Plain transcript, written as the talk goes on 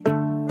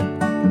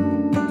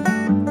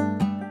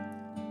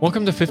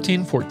Welcome to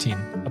 1514,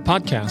 a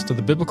podcast of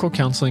the Biblical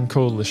Counseling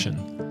Coalition.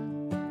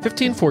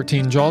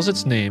 1514 draws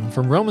its name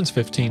from Romans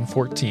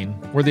 15:14,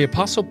 where the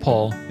Apostle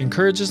Paul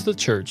encourages the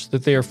church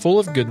that they are full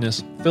of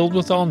goodness, filled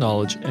with all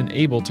knowledge, and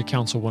able to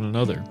counsel one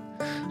another.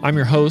 I'm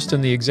your host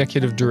and the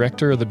Executive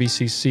Director of the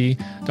BCC,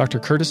 Dr.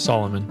 Curtis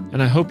Solomon,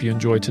 and I hope you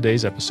enjoy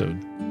today's episode.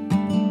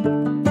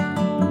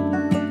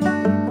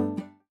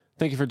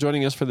 Thank you for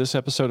joining us for this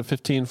episode of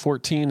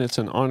 1514. It's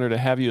an honor to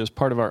have you as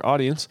part of our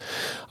audience.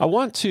 I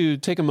want to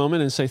take a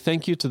moment and say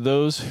thank you to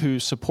those who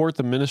support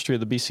the ministry of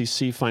the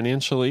BCC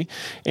financially,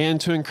 and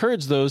to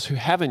encourage those who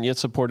haven't yet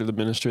supported the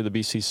ministry of the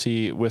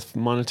BCC with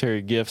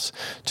monetary gifts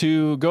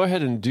to go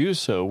ahead and do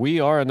so. We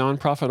are a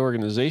nonprofit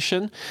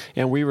organization,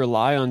 and we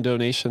rely on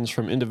donations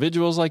from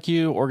individuals like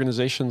you,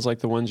 organizations like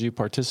the ones you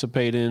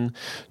participate in,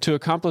 to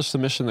accomplish the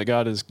mission that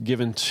God has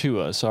given to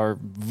us. Our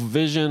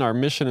vision, our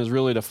mission is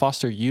really to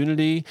foster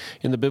unity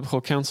in the biblical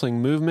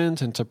counseling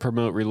movement and to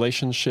promote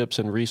relationships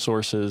and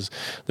resources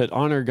that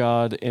honor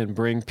God and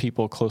bring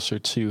people closer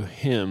to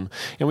Him.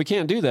 And we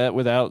can't do that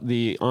without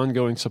the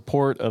ongoing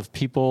support of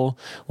people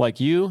like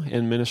you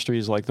and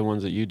ministries like the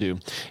ones that you do.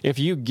 If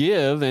you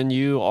give and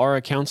you are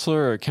a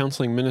counselor or a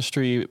counseling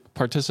ministry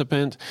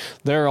participant,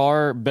 there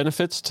are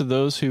benefits to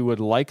those who would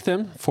like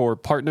them for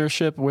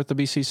partnership with the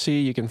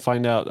BCC. You can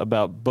find out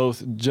about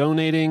both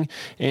donating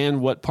and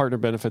what partner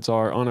benefits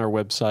are on our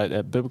website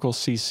at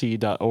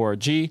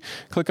biblicalcc.org.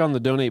 Click on the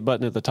donate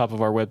button at the top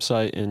of our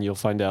website and you'll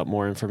find out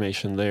more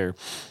information there.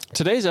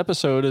 Today's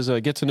episode is a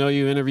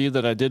get-to-know-you interview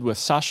that I did with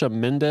Sasha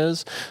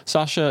Mendez.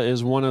 Sasha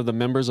is one of the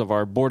members of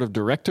our board of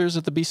directors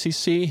at the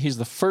BCC. He's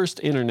the first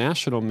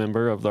international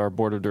member of our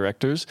board of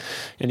directors,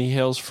 and he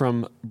hails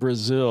from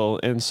Brazil.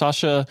 And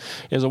Sasha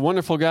is a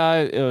wonderful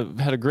guy.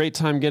 Had a great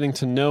time getting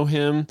to know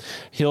him.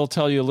 He'll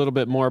tell you a little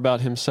bit more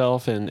about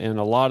himself and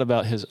a lot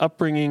about his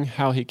upbringing,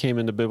 how he came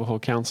into biblical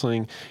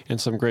counseling,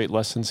 and some great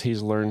lessons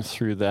he's learned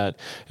through that.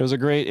 It was a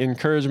great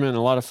encouragement and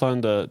a lot of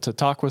fun to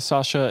talk with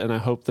Sasha, and I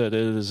hope that it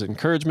is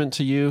encouragement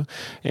to you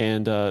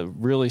and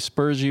really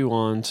spurs you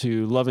on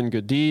to loving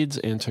good deeds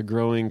and to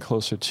growing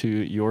closer to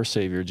your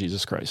Savior,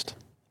 Jesus Christ.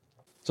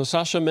 So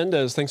Sasha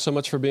Mendez, thanks so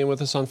much for being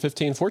with us on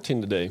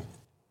 1514 today.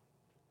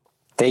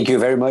 Thank you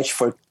very much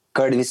for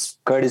Curtis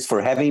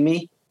for having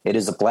me. It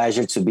is a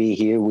pleasure to be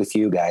here with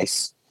you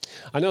guys.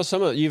 I know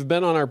you've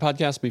been on our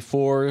podcast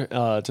before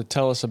to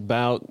tell us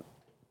about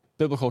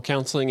biblical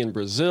counseling in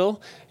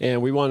Brazil,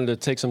 and we wanted to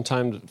take some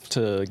time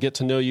to get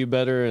to know you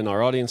better and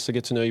our audience to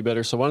get to know you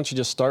better. So why don't you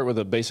just start with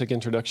a basic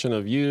introduction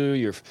of you,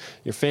 your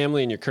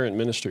family, and your current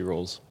ministry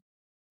roles?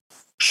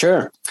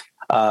 Sure.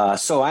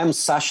 So I'm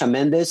Sasha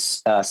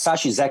Mendez.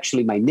 Sasha is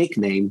actually my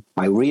nickname.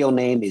 My real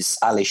name is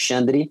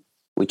Alexandre,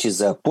 which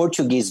is a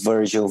Portuguese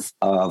version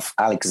of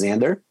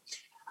Alexander.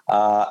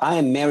 I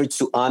am married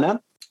to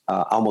Ana,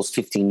 almost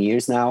 15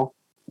 years now.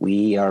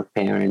 We are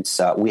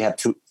parents. We have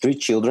three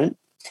children.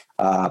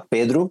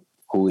 Pedro,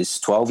 who is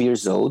 12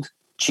 years old,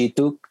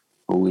 Chito,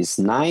 who is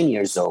 9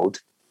 years old,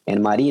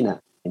 and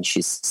Marina, and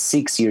she's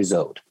 6 years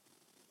old.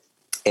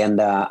 And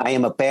I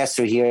am a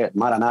pastor here at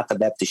Maranatha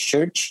Baptist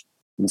Church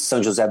in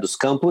São José dos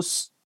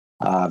Campos.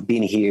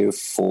 Been here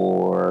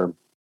for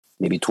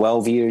maybe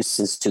 12 years,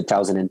 since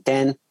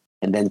 2010.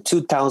 And then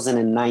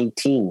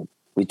 2019,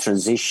 we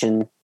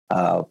transitioned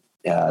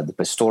the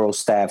pastoral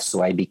staff,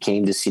 so I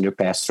became the senior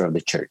pastor of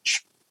the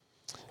church.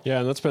 Yeah,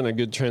 and that's been a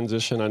good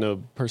transition. I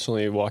know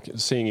personally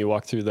seeing you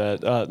walk through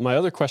that. My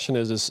other question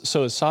is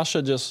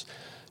Sasha just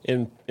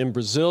in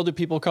Brazil, do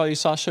people call you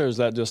Sasha, or is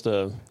that just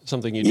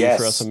something you do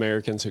for us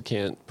Americans who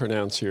can't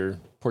pronounce your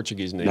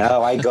Portuguese name?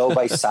 No, I go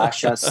by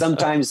Sasha.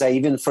 Sometimes I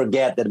even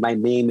forget that my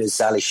name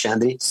is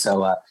Alexandre,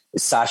 so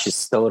Sasha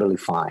is totally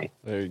fine.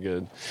 Very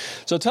good.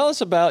 So tell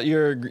us about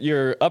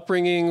your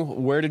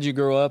upbringing. Where did you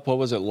grow up? What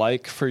was it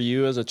like for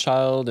you as a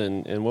child,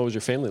 and what was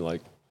your family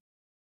like?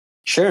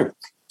 Sure.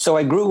 So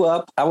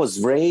I was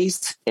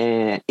raised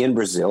in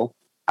Brazil.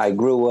 I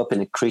grew up in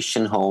a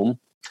Christian home.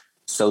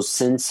 So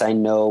since I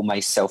know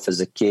myself as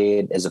a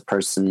kid, as a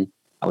person,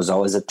 I was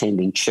always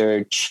attending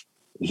church,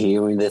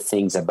 hearing the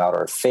things about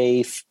our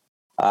faith.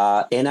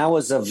 And I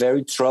was a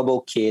very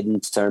troubled kid in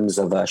terms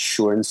of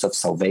assurance of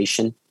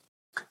salvation.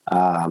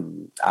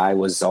 I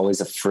was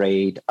always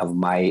afraid of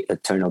my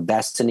eternal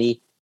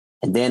destiny.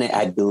 And then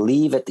I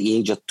believe at the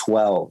age of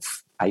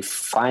 12, I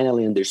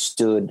finally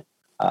understood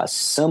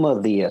some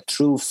of the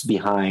truths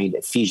behind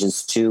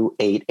Ephesians 2,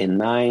 8, and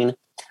 9,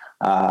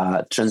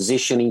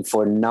 transitioning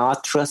for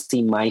not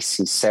trusting my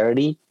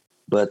sincerity,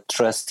 but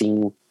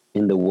trusting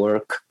in the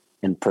work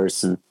and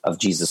person of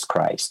Jesus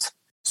Christ.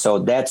 So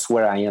that's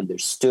where I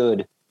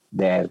understood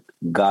that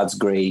God's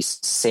grace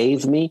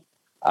saved me,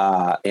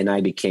 and I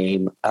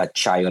became a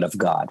child of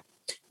God.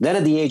 Then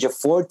at the age of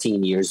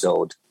 14 years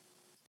old,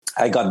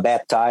 I got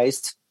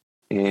baptized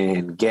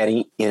and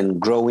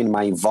growing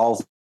my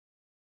involvement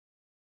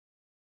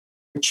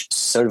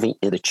serving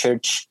in the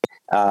church.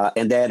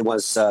 And that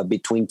was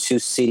between two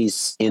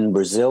cities in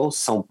Brazil,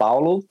 São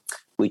Paulo,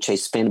 which I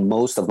spent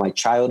most of my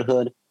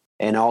childhood,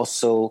 and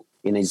also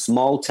in a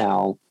small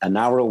town an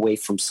hour away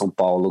from São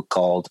Paulo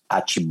called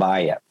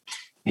Atibaia.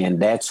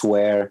 And that's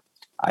where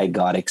I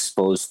got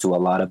exposed to a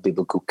lot of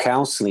biblical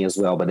counseling as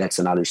well, but that's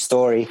another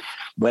story.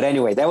 But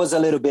anyway, that was a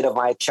little bit of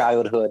my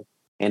childhood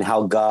and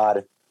how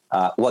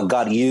what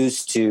God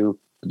used to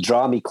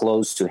draw me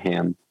close to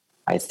him.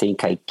 I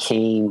think I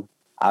came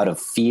out of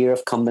fear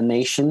of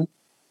condemnation,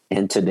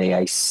 and today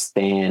I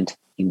stand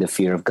in the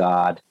fear of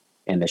God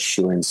and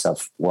assurance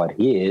of what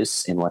he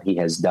is and what he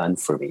has done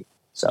for me.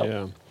 So,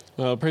 yeah.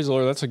 Well, praise the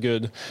Lord. That's a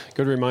good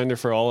reminder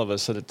for all of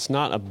us that it's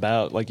not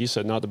about, like you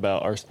said, not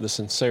about the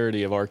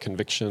sincerity of our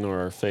conviction or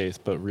our faith,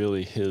 but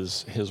really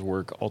His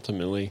work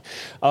ultimately.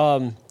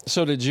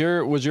 So,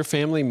 was your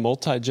family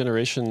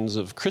multi-generations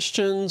of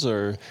Christians,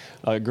 or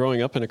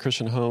growing up in a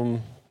Christian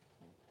home?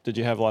 Did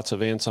you have lots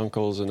of aunts,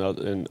 uncles,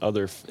 and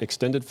other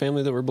extended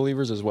family that were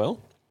believers as well?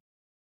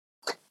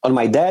 On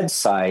my dad's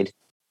side,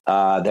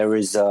 there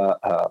is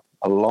a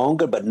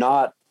longer but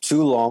not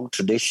too long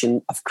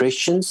tradition of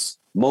Christians.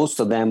 Most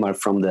of them are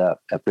from the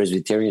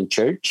Presbyterian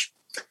Church.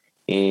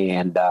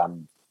 And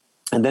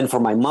then for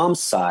my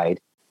mom's side,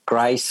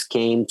 Christ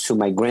came to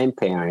my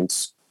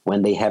grandparents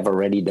when they have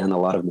already done a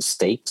lot of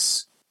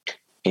mistakes.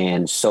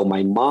 And so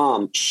my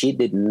mom, she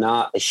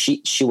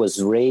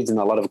was raised in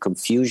a lot of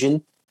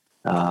confusion,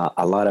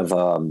 a lot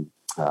of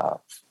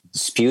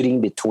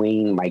disputing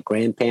between my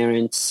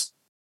grandparents.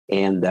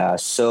 And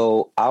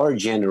so our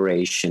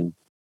generation,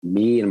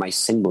 me and my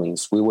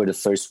siblings, we were the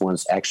first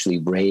ones actually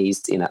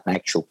raised in an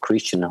actual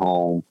Christian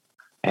home.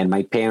 And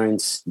my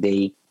parents,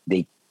 they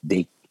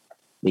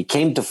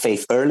came to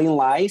faith early in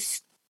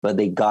life, but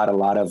they got a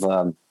lot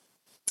of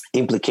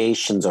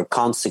implications or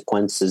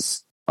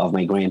consequences of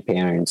my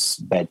grandparents'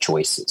 bad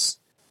choices.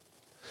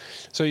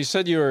 So you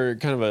said you were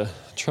kind of a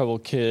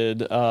troubled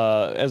kid.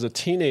 As a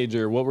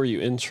teenager, what were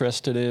you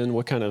interested in?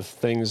 What kind of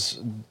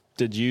things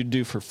did you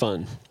do for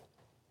fun?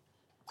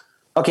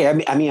 Okay,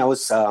 I mean, I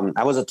was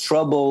a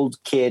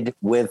troubled kid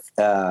with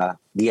the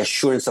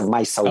assurance of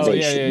my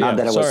salvation. Not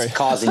that I was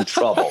causing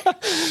trouble.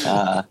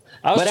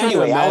 But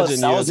anyway, I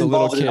was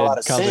involved in a lot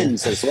of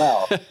sins as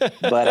well.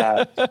 But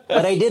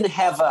I didn't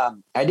have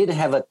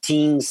a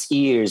teen's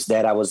years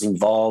that I was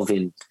involved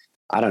in,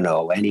 I don't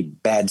know, any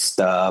bad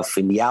stuff.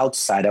 In the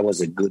outside, I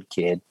was a good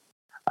kid.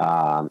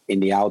 In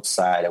the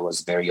outside, I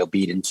was very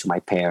obedient to my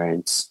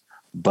parents.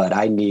 But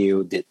I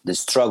knew the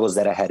struggles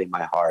that I had in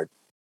my heart,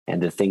 and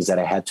the things that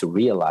I had to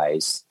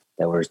realize,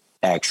 there were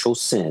actual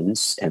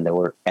sins and there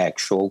were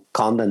actual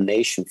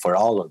condemnation for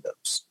all of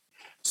those.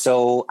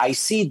 So I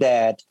see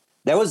that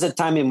there was a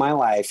time in my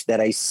life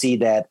that I see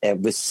that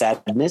with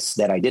sadness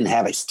that I didn't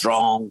have a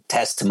strong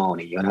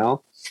testimony,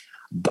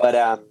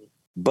 But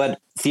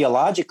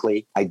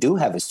theologically, I do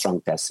have a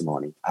strong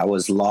testimony. I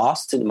was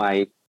lost in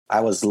my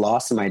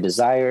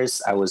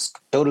desires. I was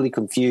totally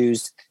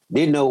confused,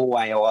 didn't know who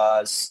I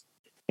was,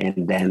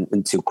 and then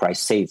until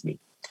Christ saved me.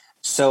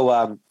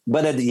 So,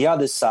 but at the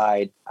other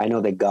side, I know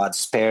that God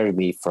spared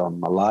me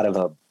from a lot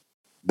of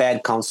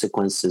bad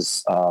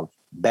consequences of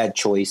bad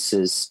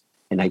choices,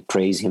 and I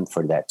praise Him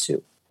for that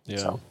too.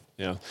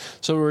 Yeah.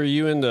 So, were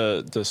you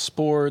into the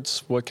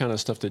sports? What kind of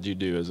stuff did you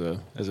do as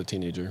a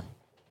teenager?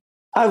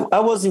 I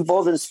was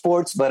involved in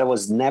sports, but I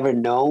was never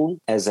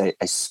known as a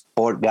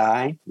sport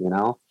guy.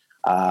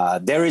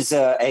 There is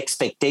an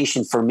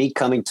expectation for me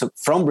coming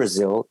from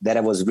Brazil that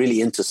I was really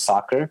into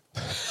soccer,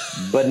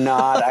 but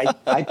not.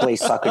 I play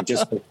soccer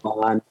just for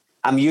fun.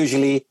 I am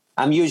usually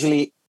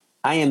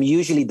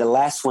the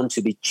last one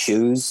to be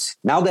chosen.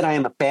 Now that I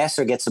am a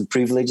pastor, I get some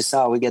privileges.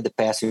 We get the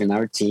pastor in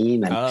our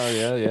team. And,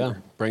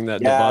 bring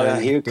that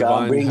divine. Here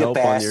come, bring the help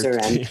pastor,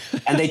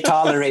 and they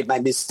tolerate my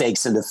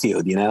mistakes in the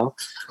field.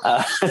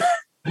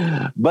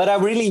 But I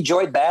really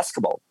enjoyed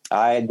basketball.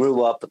 I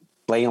grew up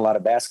playing a lot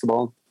of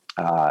basketball.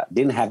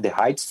 Didn't have the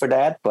heights for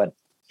that, but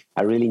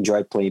I really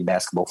enjoyed playing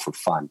basketball for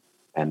fun.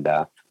 And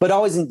but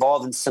always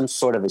involved in some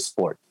sort of a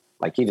sport,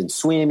 like even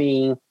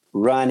swimming,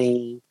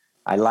 running.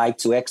 I like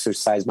to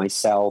exercise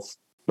myself,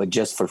 but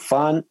just for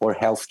fun or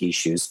health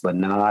issues, but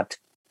not.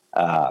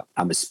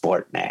 I'm a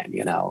sport man,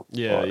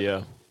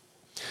 Yeah.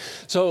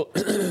 So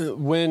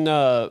when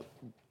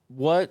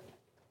what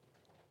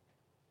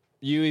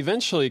you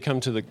eventually come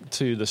to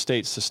the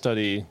States to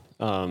study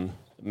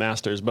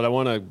masters, but I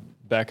want to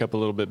back up a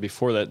little bit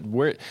before that.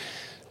 Where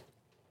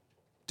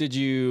did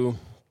you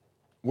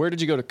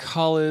go to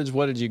college?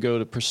 What did you go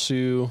to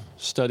pursue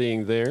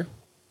studying there?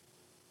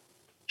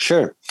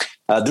 Sure.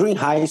 During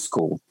high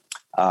school,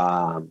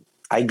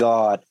 I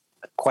got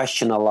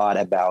questioned a lot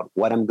about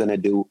what I'm going to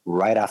do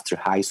right after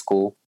high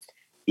school.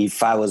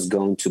 If I was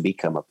going to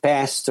become a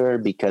pastor,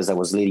 because I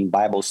was leading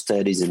Bible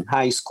studies in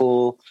high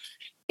school,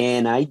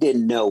 and I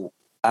didn't know.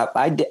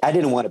 I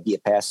didn't want to be a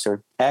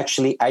pastor.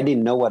 Actually, I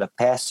didn't know what a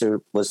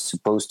pastor was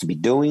supposed to be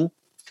doing.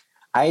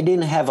 I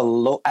had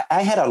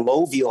a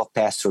low view of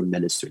pastoral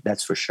ministry,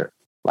 that's for sure.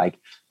 Like,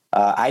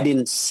 I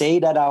didn't say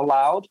that out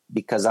loud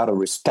because out of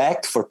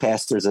respect for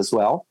pastors as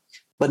well.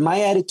 But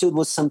my attitude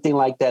was something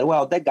like that.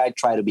 Well, that guy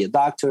tried to be a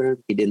doctor.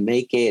 He didn't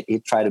make it. He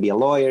tried to be a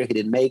lawyer. He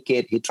didn't make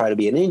it. He tried to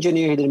be an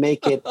engineer. He didn't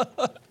make it.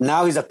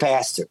 Now he's a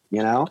pastor,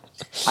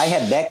 I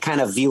had that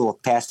kind of view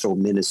of pastoral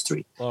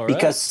ministry. All right.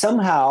 Because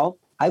somehow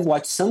I've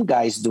watched some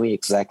guys doing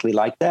exactly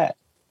like that.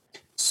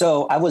 So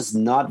I was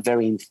not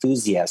very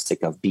enthusiastic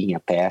of being a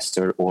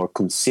pastor or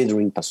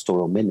considering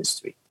pastoral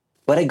ministry.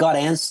 But I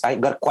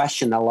got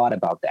questioned a lot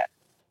about that.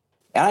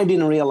 And I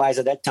didn't realize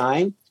at that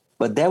time,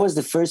 but that was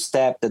the first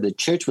step that the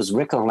church was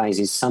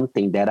recognizing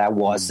something that I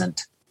wasn't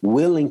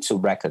willing to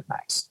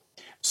recognize.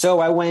 So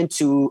I went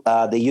to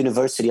the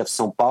University of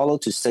São Paulo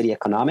to study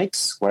economics,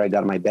 where I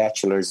got my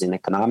bachelor's in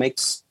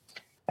economics.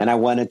 And I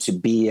wanted to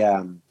be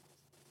a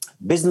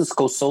business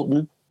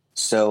consultant.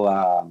 So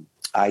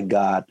I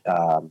got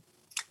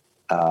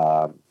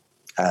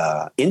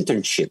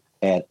internship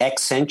at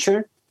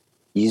Accenture,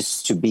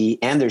 used to be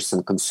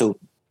Anderson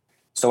Consultant.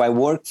 So I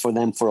worked for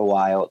them for a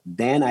while.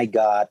 Then I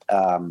got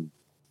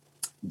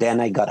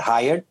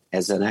hired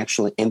as an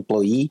actual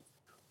employee,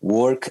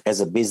 work as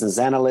a business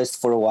analyst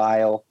for a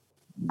while,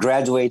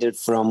 graduated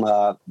from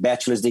a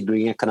bachelor's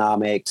degree in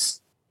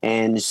economics,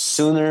 and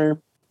sooner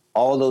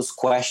all those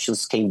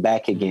questions came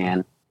back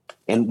again.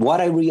 And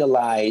what I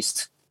realized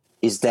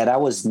is that I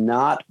was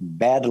not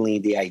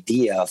battling the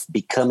idea of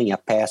becoming a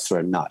pastor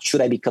or not.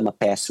 Should I become a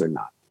pastor or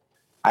not?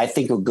 I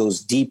think it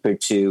goes deeper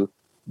to,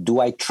 do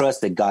I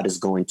trust that God is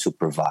going to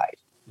provide?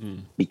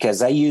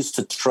 Because I used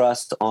to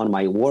trust on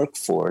my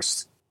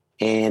workforce.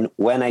 And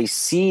when I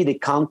see the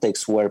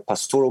context where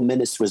pastoral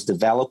ministry was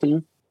developing,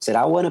 I said,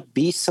 I want to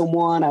be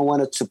someone, I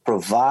wanted to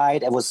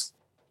provide. It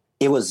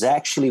was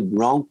actually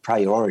wrong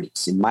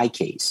priorities in my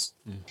case.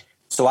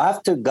 So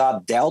after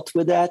God dealt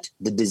with that,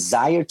 the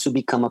desire to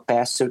become a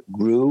pastor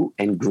grew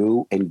and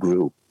grew and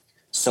grew.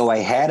 So I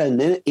had an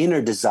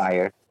inner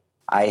desire.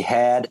 I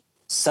had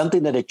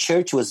something that the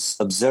church was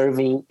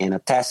observing and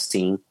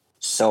attesting.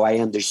 So I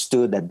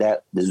understood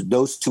that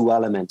those two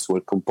elements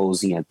were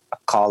composing a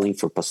calling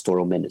for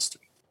pastoral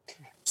ministry.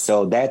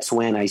 So that's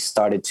when I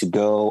started to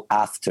go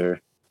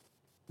after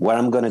where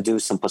I'm going to do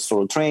some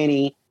pastoral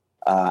training.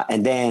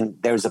 And then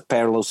there's a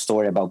parallel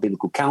story about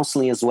biblical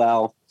counseling as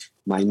well.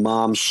 My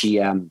mom, she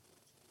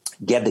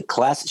got the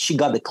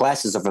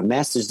classes of a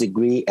master's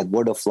degree at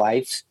Word of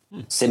Life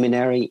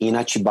Seminary in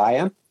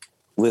Atibaia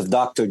with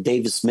Dr.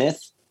 David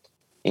Smith.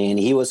 And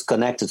he was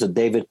connected to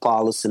David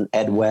Paulus,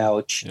 Ed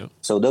Welch. Yep.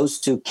 So those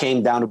two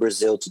came down to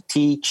Brazil to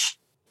teach.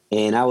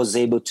 And I was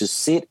able to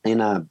sit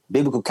in a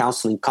biblical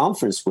counseling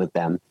conference with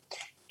them.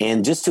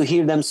 And just to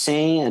hear them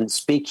saying and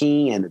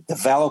speaking and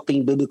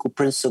developing biblical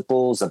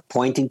principles of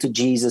pointing to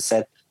Jesus,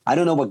 said, I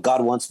don't know what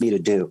God wants me to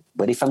do,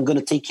 but if I'm going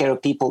to take care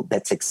of people,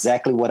 that's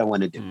exactly what I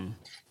want to do.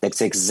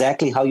 That's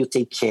exactly how you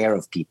take care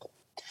of people.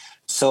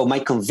 So my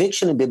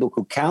conviction in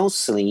biblical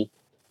counseling,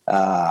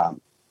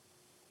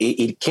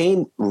 it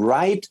came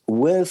right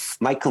with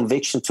my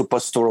conviction to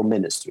pastoral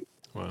ministry.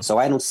 Wow. So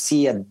I don't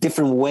see a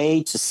different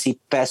way to see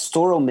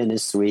pastoral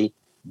ministry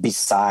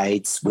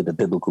besides with the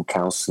biblical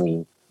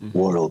counseling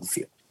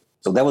worldview.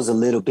 So that was a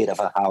little bit of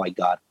how I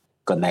got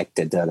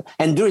connected.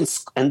 And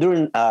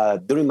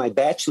during my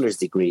bachelor's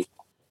degree,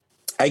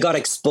 I got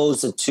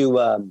exposed to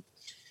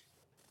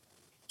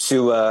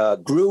a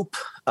group.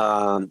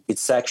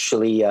 It's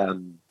actually a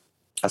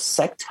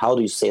sect. How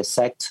do you say a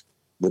sect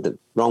with the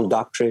wrong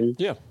doctrine?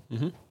 Yeah.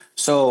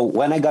 So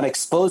when I got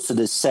exposed to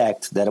this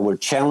sect that would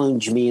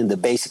challenge me in the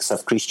basics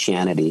of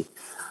Christianity,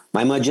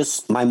 my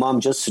mom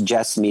just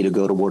suggested me to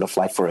go to Word of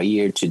Life for a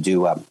year to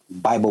do a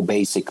Bible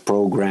basic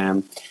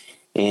program.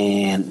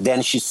 And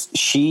then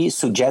she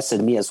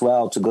suggested me as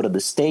well to go to the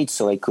States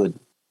so I could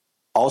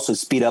also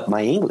speed up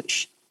my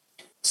English.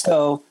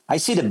 So I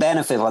see the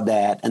benefit of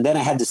that. And then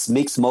I had this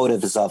mixed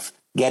motives of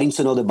getting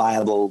to know the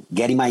Bible,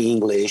 getting my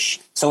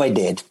English. So I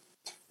did.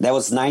 That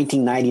was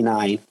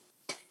 1999.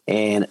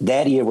 And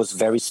that year was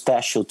very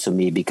special to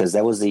me because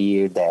that was the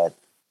year that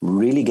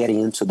really getting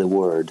into the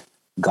Word,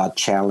 God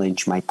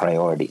challenged my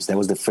priorities. That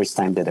was the first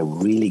time that I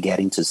really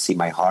getting to see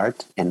my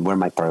heart and where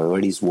my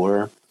priorities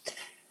were.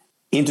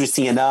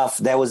 Interesting enough,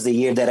 that was the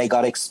year that I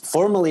got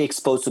formally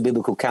exposed to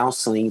biblical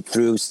counseling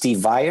through Steve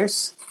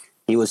Viers.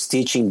 He was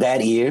teaching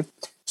that year.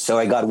 So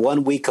I got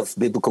 1 week of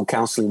biblical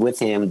counseling with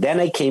him. Then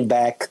I came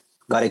back,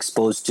 got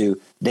exposed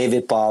to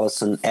David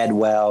Paulson, Ed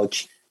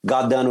Welch,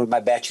 got done with my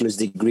bachelor's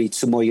degree,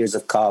 2 more years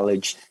of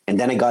college. And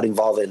then I got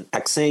involved in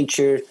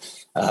Accenture,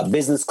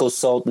 business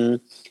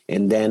consultant.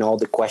 And then all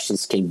the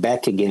questions came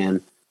back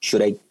again.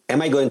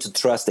 Am I going to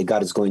trust that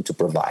God is going to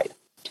provide?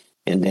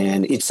 And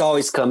then it's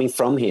always coming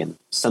from him.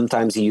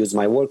 Sometimes he used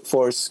my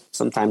workforce.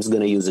 Sometimes he's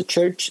going to use a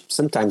church.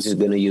 Sometimes he's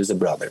going to use a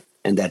brother.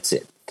 And that's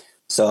it.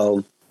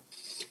 So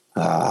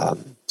I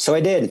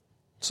did.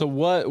 So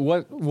what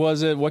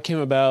was it? What came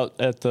about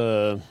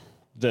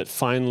that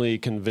finally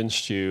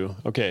convinced you,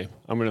 okay,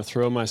 I'm going to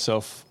throw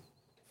myself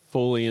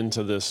fully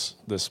into this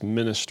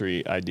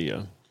ministry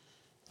idea?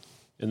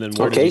 And then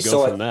where did you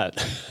go from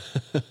that?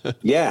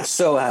 Yeah,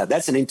 so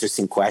that's an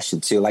interesting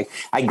question too. Like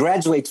I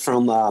graduate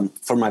from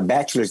my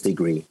bachelor's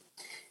degree,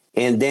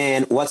 and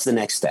then what's the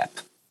next step?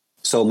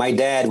 So my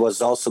dad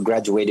was also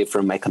graduated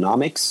from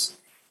economics,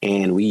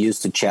 and we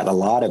used to chat a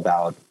lot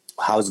about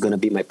how it's going to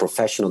be my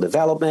professional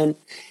development,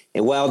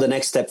 and the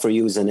next step for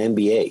you is an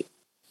MBA.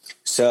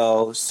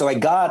 So I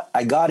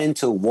got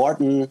into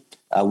Wharton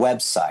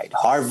website,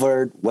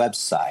 Harvard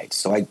website.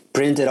 So I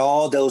printed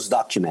all those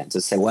documents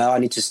and said, well, I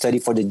need to study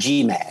for the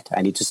GMAT.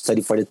 I need to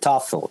study for the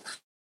TOEFL.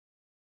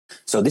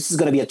 So this is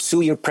going to be a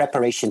 2-year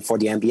preparation for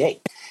the MBA.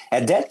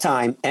 At that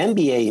time,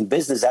 MBA in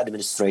business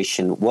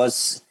administration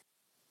was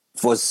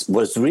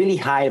really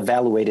high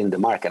evaluated in the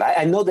market.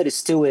 I know that it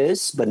still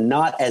is, but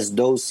not as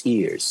those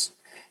years.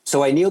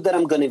 So I knew that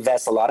I'm going to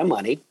invest a lot of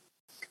money.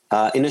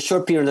 In a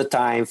short period of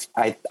time,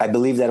 I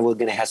believe that we're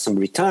going to have some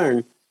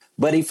return.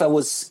 But if I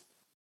was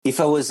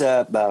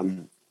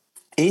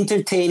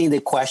entertaining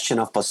the question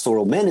of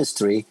pastoral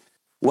ministry,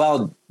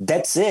 well,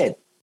 that's it.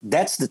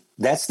 That's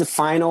the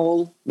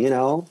final,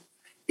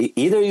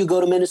 either you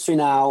go to ministry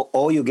now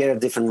or you get a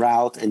different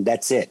route, and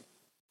that's it.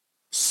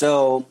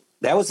 So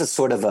that was a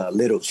sort of a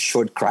little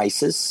short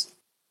crisis.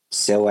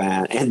 So,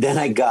 and then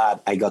I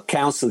got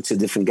counseled to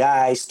different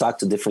guys, talked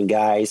to different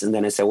guys. And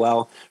then I said,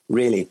 well,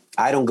 really,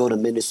 I don't go to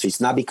ministry.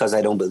 It's not because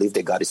I don't believe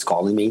that God is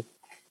calling me.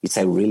 It's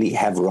I really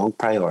have wrong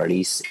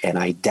priorities and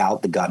I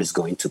doubt that God is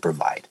going to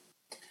provide.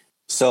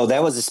 So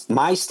that was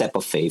my step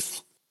of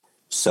faith.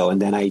 So,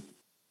 and then I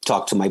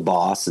talked to my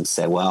boss and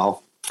said,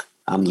 well,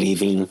 I'm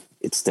leaving.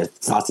 It's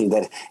nothing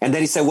that, and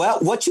then he said, well,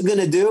 what you going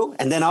to do?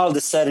 And then all of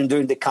a sudden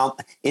during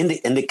in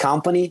the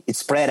company, it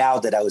spread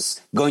out that I was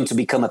going to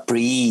become a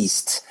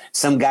priest.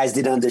 Some guys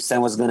didn't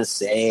understand what I was going to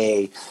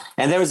say.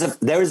 And there was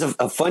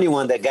a funny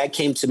one. That guy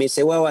came to me and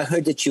said, well, I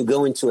heard that you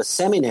go into a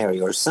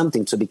seminary or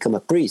something to become a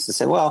priest. I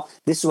said, well,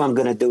 this is what I'm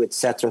going to do,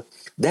 etc.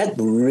 That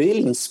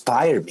really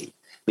inspired me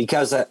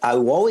because I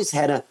always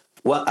had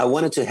I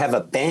wanted to have a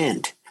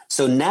band.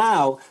 So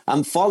now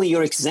I'm following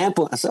your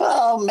example. I said,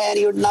 oh, man,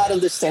 you're not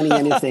understanding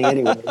anything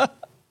anyway.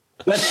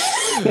 But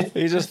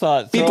he just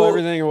thought, throw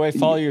everything away,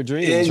 follow your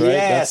dreams, right?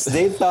 Yes,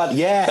 they thought,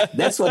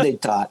 that's what they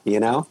thought,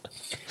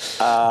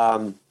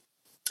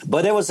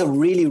 But it was a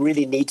really,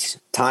 really neat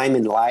time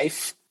in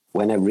life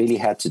when I really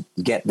had to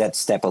get that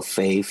step of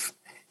faith.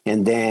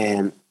 And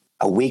then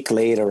a week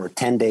later or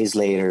 10 days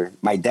later,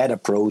 my dad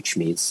approached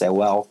me and said,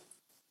 well,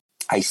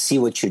 I see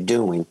what you're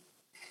doing.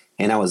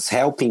 And I was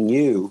helping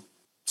you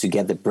to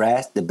get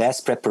the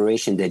best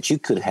preparation that you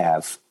could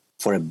have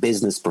for a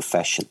business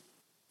profession.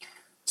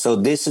 So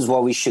this is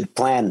what we should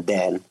plan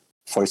then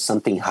for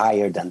something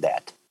higher than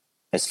that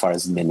as far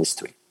as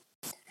ministry.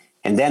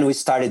 And then we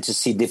started to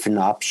see different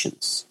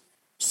options.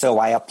 So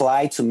I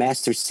applied to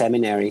Master's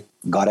Seminary,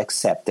 got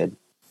accepted,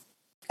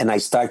 and I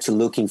started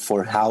looking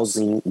for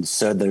housing in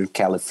Southern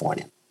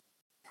California.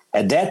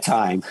 At that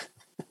time,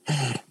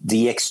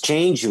 the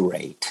exchange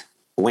rate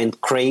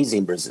went crazy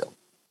in Brazil.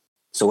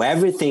 So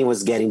everything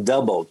was getting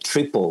double,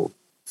 triple,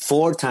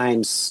 4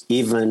 times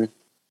even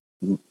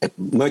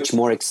much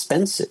more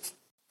expensive.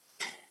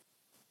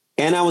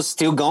 And I was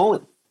still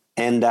going.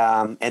 And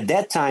at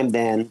that time,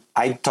 then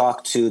I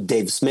talked to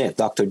Dave Smith,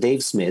 Dr.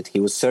 Dave Smith. He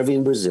was serving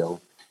in Brazil.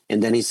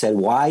 And then he said,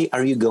 why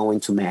are you going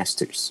to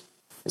Masters?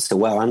 I said,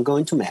 well, I'm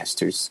going to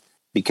Masters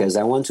because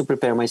I want to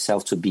prepare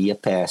myself to be a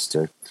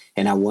pastor.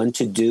 And I want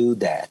to do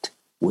that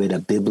with a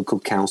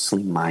biblical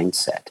counseling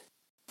mindset.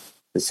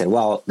 I said,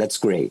 well, that's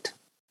great.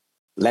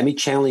 Let me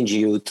challenge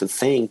you to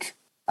think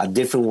a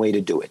different way to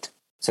do it.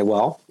 I said,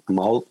 well,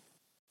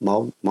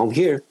 I'm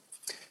here.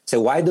 So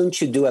why don't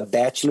you do a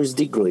bachelor's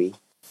degree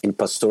in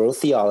pastoral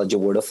theology,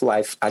 Word of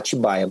Life,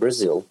 Atibaia,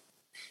 Brazil,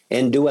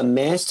 and do a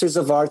Master's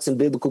of Arts in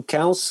Biblical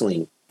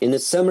Counseling in the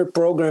summer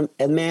program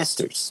at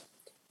Masters.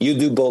 You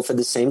do both at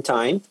the same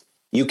time.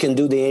 You can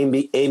do the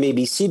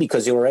MABC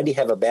because you already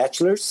have a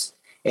bachelor's,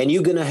 and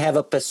you're going to have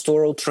a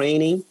pastoral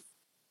training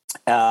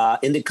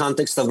in the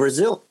context of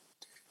Brazil.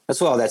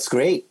 As well, that's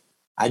great.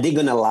 Are they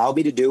going to allow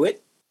me to do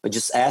it? Or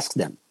just ask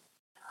them.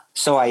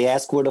 So I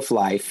asked Word of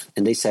Life,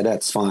 and they said,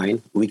 that's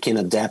fine. We can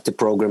adapt the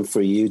program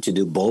for you to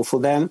do both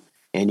of them,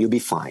 and you'll be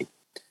fine.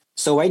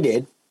 So I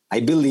did. I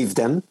believed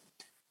them.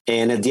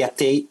 And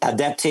the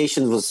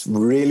adaptation was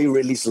really,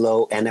 really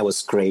slow, and it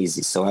was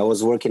crazy. So I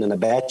was working on a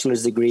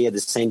bachelor's degree at the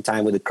same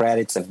time with the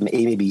credits of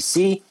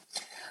MABC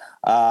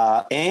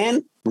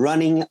and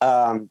running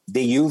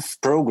the youth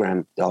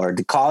program or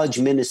the college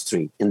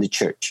ministry in the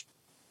church.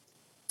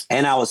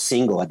 And I was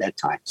single at that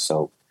time.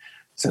 So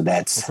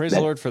that's praise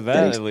the Lord for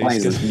that at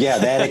least.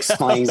 That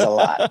explains a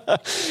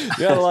lot.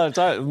 You had a lot of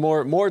time,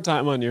 more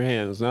time on your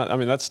hands.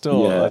 That's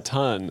still a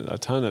ton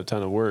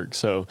of work.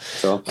 So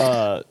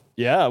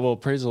well,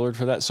 praise the Lord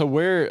for that. So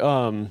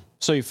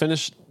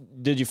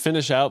did you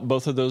finish out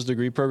both of those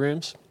degree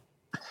programs?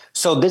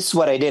 So this is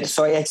what I did.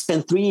 So I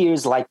spent 3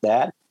 years like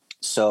that.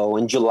 So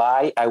in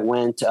July, I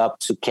went up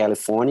to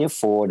California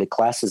for the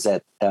classes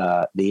at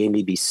the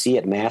MABC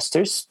at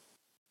Masters.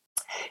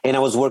 And I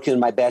was working on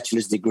my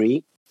bachelor's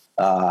degree.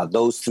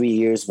 Those 3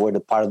 years were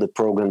the part of the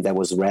program that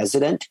was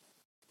resident.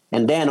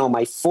 And then on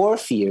my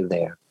 4th year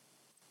there,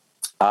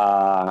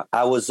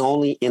 I was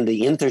only in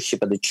the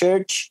internship at the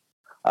church.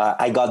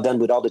 I got done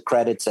with all the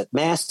credits at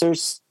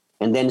Masters.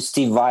 And then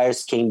Steve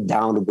Vyers came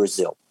down to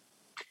Brazil.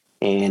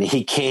 And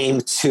he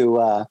came to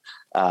a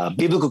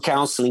biblical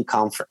counseling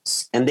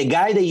conference. And the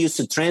guy that used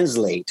to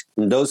translate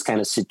in those kind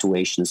of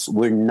situations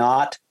were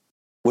not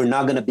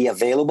going to be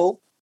available.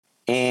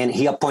 and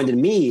he appointed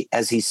me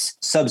as his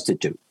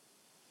substitute.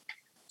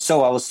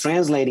 So I was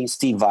translating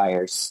Steve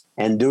Vyers,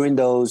 and during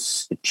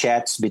those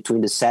chats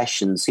between the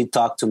sessions, he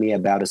talked to me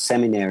about a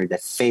seminary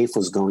that Faith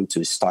was going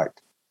to start,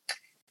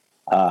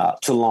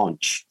 to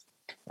launch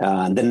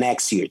the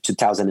next year,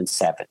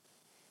 2007.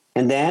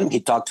 And then he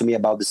talked to me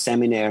about the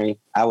seminary.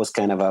 I was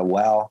kind of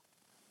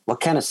what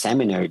kind of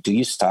seminary do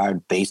you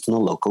start based on a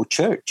local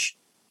church?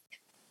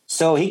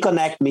 So he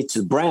connected me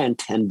to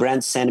Brent, and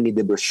Brent sent me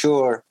the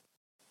brochure.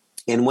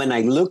 And when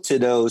I looked to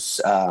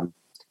those,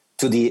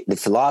 to the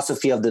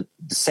philosophy of the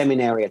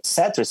seminary,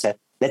 etc., said,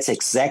 that's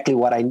exactly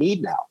what I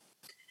need now.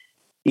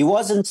 It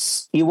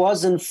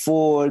wasn't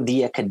for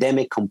the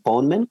academic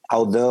component,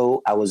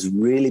 although I was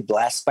really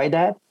blessed by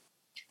that.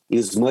 It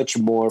was much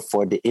more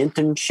for the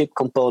internship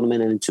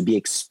component and to be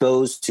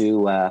exposed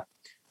to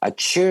a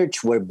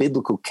church where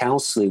biblical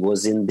counseling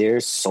was in their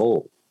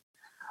soul.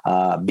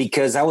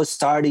 Because I was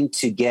starting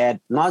to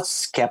get not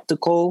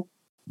skeptical,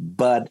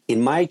 but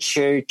in my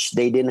church,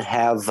 they didn't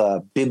have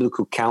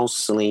biblical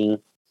counseling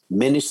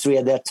ministry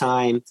at that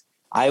time.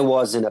 I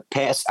wasn't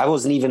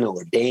even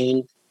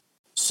ordained.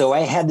 So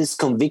I had this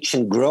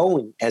conviction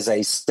growing as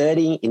I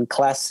study in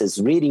classes,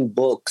 reading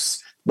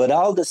books. But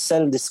all of a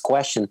sudden, this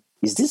question,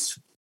 is this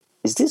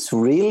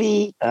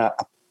really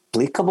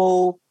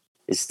applicable?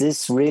 Is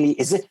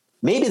it,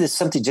 maybe there's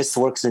something just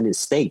works in the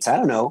States. I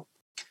don't know.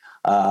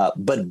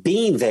 But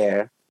being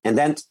there, and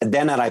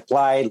then I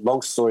applied,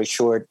 long story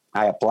short,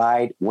 I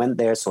applied, went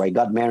there. So I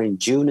got married in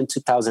June in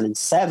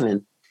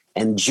 2007.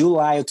 And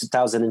July of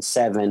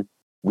 2007,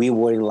 we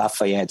were in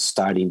Lafayette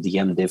starting the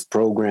MDiv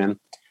program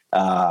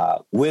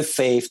with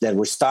Faith, that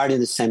we're starting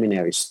the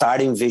seminary,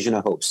 starting Vision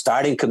of Hope,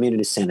 starting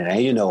Community Center.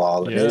 And you know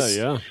all of this.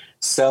 Yeah.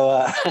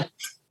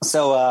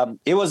 So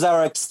it was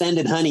our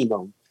extended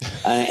honeymoon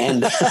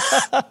and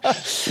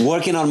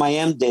working on my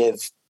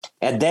MDiv.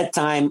 At that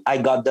time, I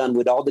got done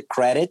with all the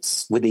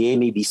credits with the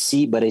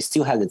AMABC, but I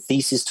still had a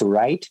thesis to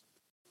write.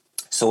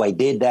 So I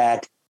did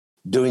that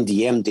during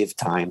the MDiv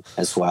time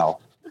as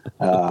well.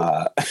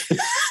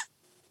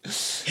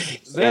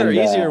 There are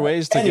easier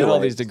ways to get all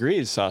these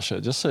degrees,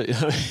 Sasha. Just so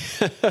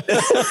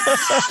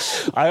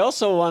I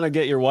also want to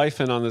get your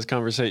wife in on this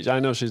conversation. I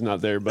know she's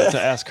not there, but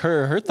to ask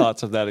her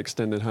thoughts of that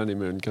extended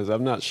honeymoon, because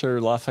I'm not sure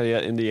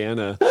Lafayette,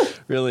 Indiana,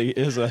 really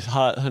is a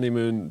hot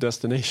honeymoon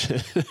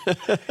destination.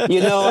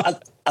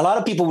 A lot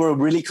of people were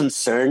really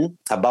concerned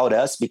about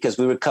us because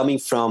we were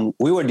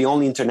the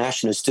only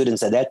international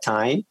students at that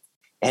time,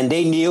 and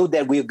they knew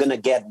that we were going to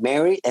get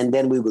married and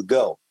then we would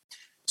go.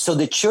 So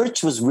the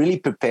church was really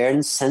prepared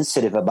and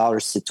sensitive about our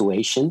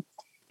situation.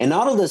 And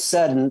all of a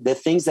sudden, the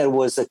things that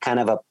was a kind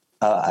of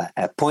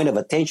a point of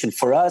attention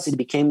for us, it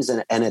became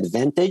an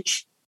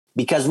advantage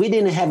because we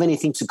didn't have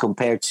anything to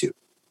compare to.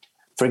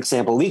 For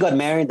example, we got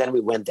married, then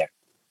we went there.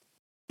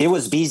 It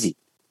was busy.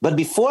 But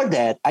before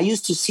that, I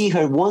used to see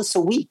her once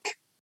a week.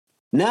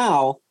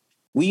 Now,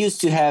 we used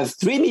to have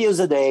 3 meals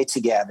a day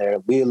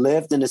together. We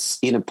lived in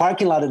a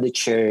parking lot of the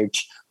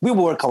church. We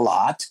work a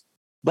lot.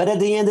 But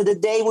at the end of the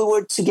day, we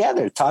were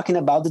together talking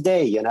about the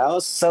day,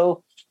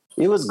 So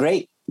it was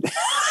great.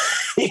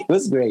 It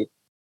was great.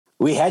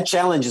 We had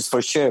challenges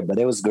for sure, but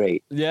it was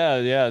great.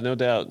 Yeah, no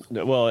doubt.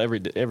 Well,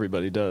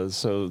 everybody does.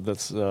 So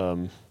that's,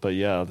 but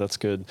yeah, that's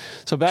good.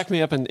 So back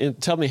me up and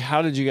tell me,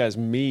 how did you guys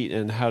meet,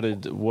 and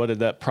what did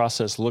that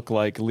process look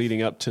like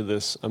leading up to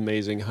this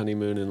amazing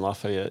honeymoon in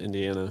Lafayette,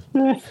 Indiana?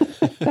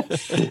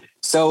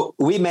 So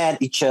we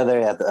met each other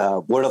at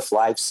Word of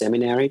Life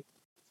Seminary.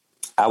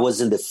 I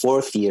was in the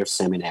 4th year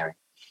seminary,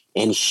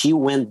 and she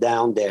went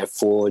down there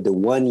for the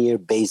 1-year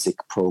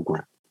basic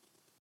program.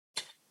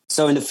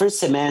 So in the first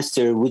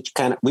semester, we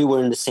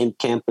were in the same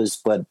campus,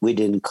 but we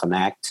didn't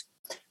connect.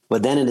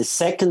 But then in the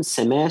second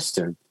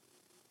semester,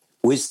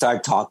 we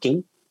start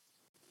talking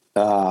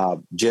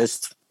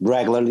just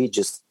regularly,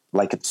 just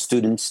like a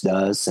student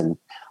does. And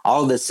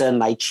all of a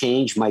sudden, I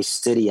changed my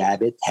study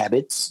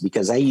habits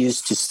because I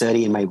used to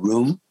study in my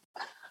room,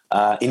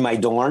 in my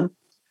dorm,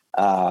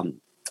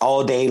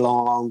 all day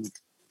long,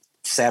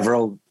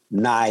 several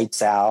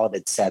nights out,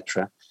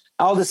 etc.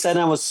 All of a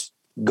sudden, I was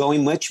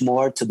going much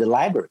more to the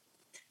library.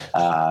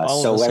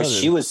 So where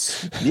she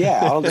was,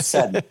 all of a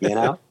sudden,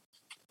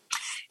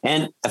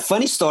 And a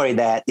funny story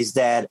is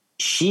that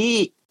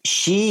she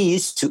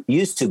used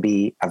to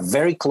be a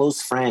very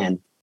close friend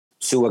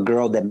to a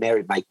girl that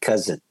married my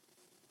cousin,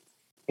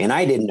 and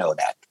I didn't know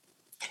that.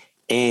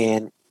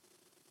 And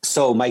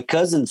so my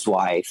cousin's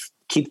wife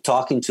kept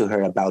talking to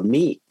her about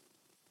me.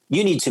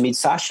 You need to meet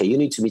Sasha. You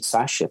need to meet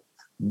Sasha.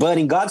 But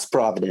in God's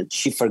providence,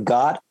 she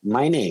forgot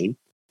my name.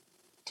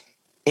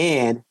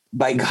 And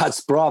by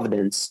God's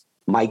providence,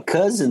 my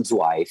cousin's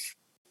wife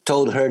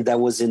told her that I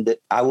was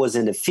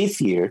in the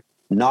 5th year,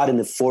 not in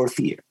the 4th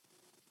year.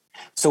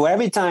 So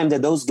every time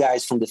that those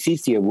guys from the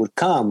 5th year would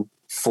come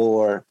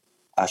for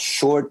a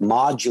short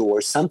module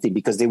or something,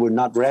 because they were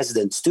not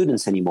resident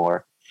students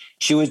anymore,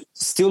 she would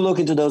still look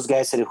into those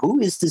guys and say, who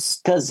is this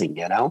cousin,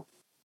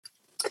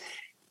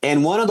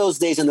 And one of those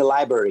days in the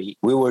library,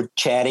 we were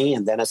chatting,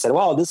 and then I said,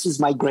 well, this is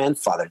my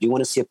grandfather. Do you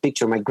want to see a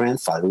picture of my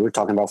grandfather? We were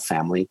talking about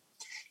family.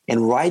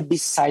 And right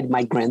beside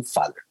my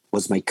grandfather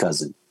was my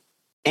cousin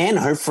and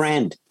her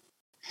friend.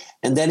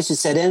 And then she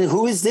said, and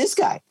who is this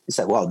guy? I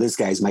said, well, this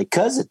guy is my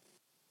cousin.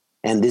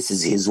 And this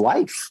is his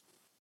wife.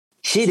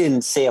 She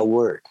didn't say a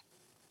word.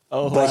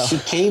 Oh, but wow. she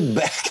came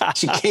back.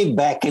 She came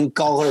back and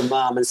called her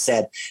mom and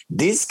said,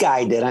 this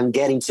guy that I'm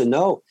getting to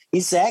know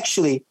is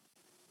actually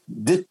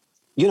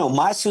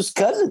Marcio's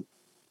cousin.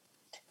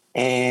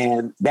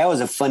 And that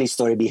was a funny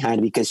story behind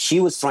it because she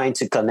was trying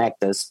to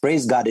connect us.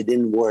 Praise God, it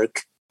didn't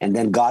work. And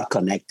then God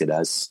connected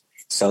us.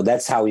 So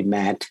that's how we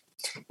met.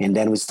 And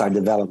then we started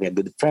developing a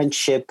good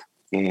friendship.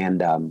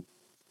 And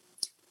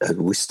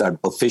we started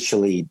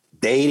officially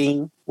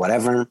dating,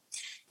 whatever.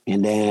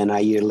 And then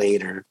a year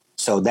later,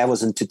 so that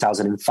was in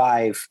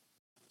 2005.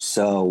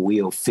 So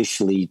we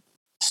officially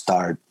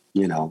start,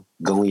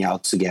 going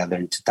out together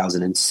in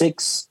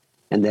 2006.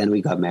 And then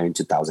we got married in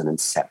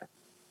 2007.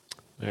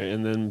 All right,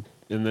 and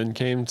then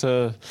came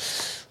to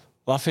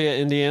Lafayette,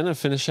 Indiana,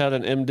 finish out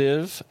an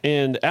MDiv.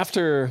 And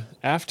after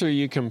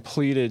you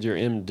completed your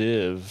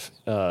MDiv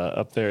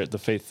up there at the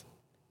Faith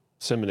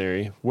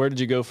Seminary, where did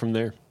you go from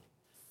there?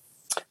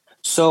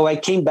 So I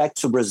came back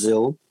to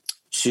Brazil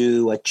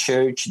to a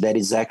church that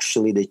is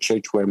actually the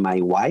church where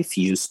my wife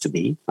used to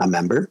be a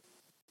member.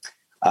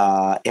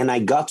 And I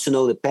got to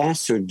know the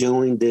pastor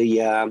doing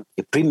the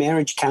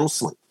pre-marriage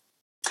counseling.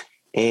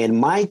 And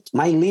my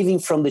leaving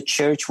from the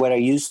church where I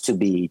used to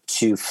be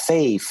to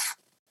Faith,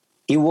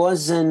 it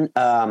wasn't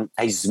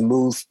a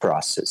smooth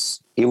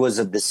process. It was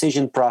a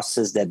decision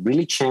process that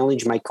really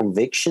challenged my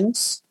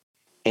convictions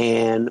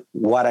and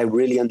what I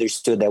really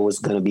understood that was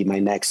going to be my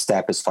next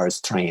step as far as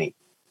training.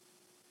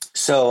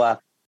 So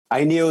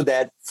I knew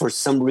that for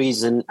some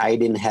reason I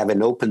didn't have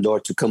an open door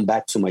to come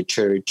back to my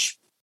church,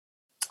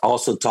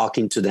 also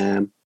talking to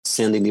them,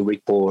 sending the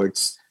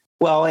reports.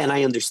 Well, and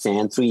I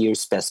understand 3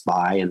 years passed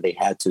by and they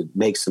had to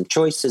make some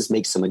choices,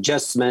 make some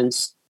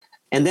adjustments.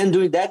 And then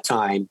during that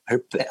time,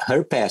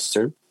 her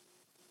pastor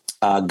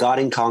got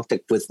in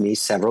contact with me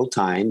several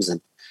times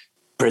and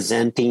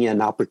presenting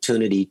an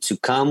opportunity to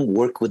come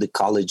work with the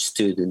college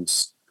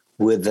students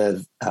with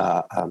a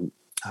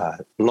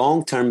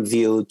long-term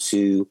view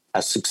to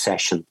a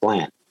succession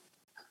plan.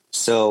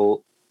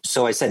 So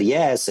I said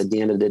yes at the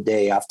end of the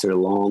day after a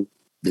long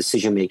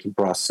decision-making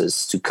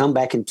process to come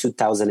back in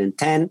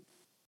 2010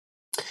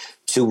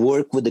 to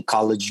work with the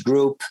college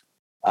group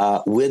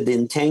with the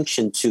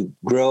intention to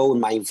grow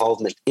my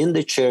involvement in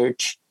the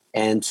church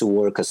and to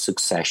work a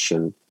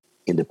succession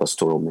in the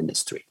pastoral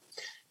ministry.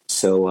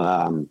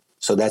 So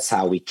that's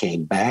how we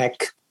came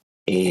back,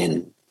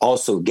 and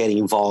also getting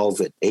involved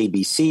with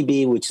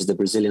ABCB, which is the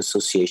Brazilian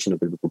Association of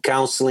Biblical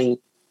Counseling,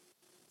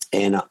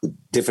 and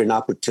different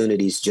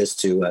opportunities just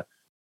to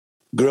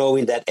grow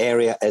in that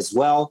area as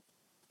well.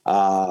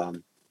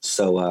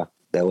 So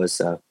that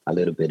was a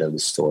little bit of the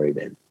story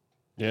then.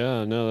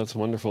 Yeah, no, that's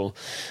wonderful.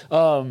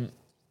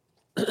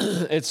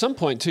 At some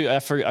point too, I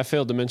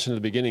failed to mention at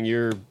the beginning,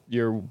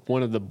 you're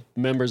one of the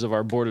members of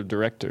our board of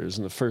directors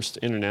and the first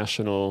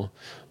international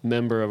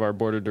member of our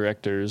board of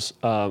directors.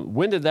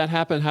 When did that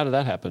happen? How did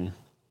that happen?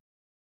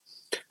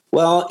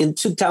 Well, in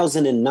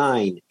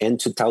 2009 and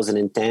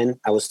 2010,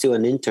 I was still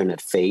an intern at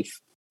Faith,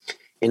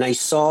 and I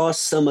saw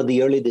some of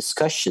the early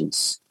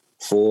discussions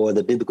for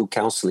the Biblical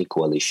Counseling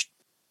Coalition.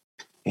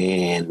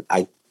 And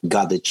I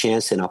got the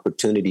chance and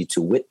opportunity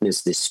to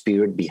witness the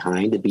spirit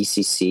behind the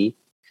BCC.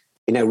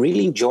 And I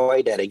really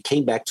enjoyed that. I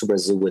came back to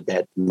Brazil with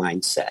that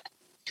mindset.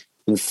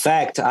 In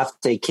fact,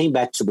 after I came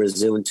back to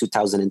Brazil in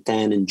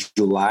 2010 in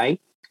July,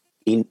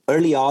 in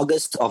early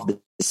August of the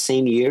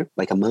same year,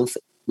 like a month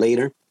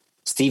later,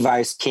 Steve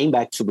Ayers came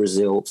back to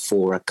Brazil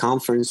for a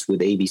conference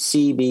with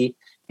ABCB.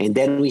 And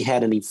then we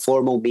had an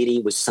informal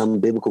meeting with some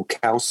biblical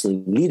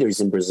counseling leaders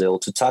in Brazil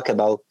to talk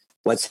about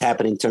what's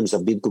happening in terms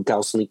of Biblical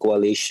Counseling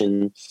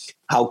Coalition.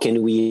 How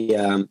can we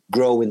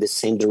grow in the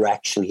same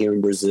direction here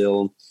in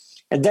Brazil?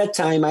 At that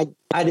time, I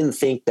didn't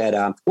think that,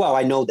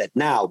 I know that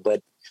now,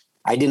 but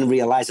I didn't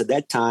realize at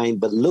that time.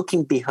 But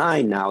looking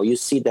behind now, you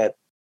see that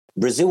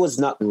Brazil was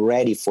not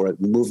ready for a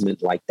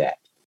movement like that.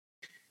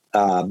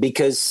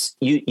 Because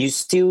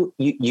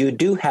you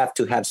do have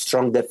to have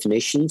strong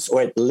definitions,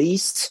 or at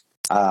least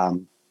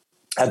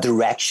a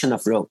direction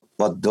of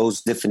what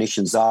those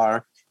definitions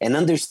are, an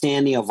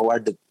understanding of what are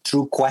the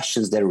true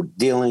questions that we're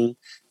dealing,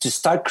 to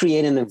start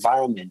creating an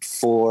environment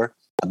for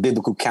a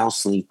biblical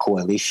counseling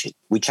coalition,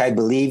 which I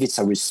believe it's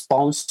a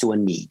response to a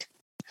need.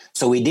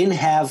 So we didn't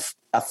have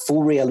a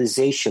full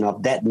realization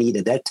of that need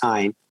at that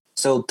time.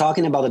 So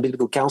talking about a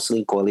biblical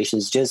counseling coalition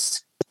is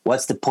just,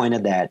 what's the point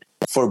of that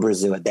for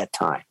Brazil at that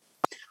time,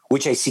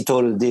 which I see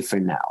totally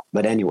different now.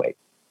 But anyway,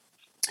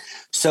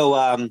 so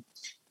I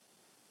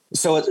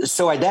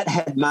that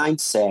had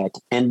mindset,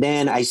 and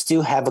then I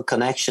still have a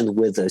connection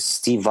with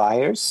Steve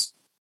Ayers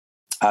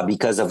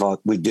because of what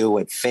we do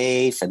at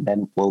Faith, and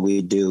then what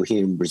we do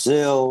here in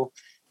Brazil,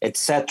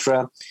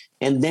 etc.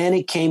 And then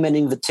it came an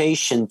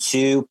invitation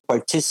to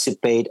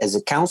participate as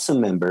a council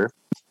member,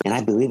 and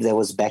I believe that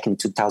was back in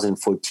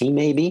 2014,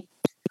 maybe,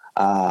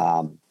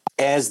 at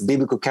as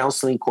Biblical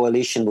Counseling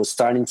Coalition was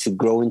starting to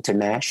grow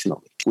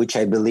internationally, which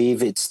I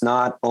believe it's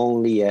not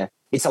only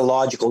it's a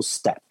logical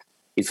step.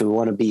 If you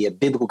want to be a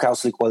Biblical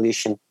Counseling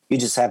Coalition, you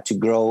just have to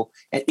grow.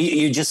 And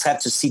you just have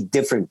to see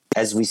different,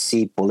 as we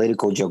see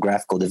political,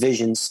 geographical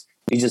divisions.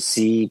 You just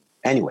see,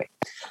 anyway.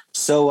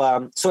 So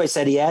I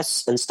said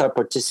yes and start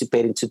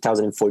participating in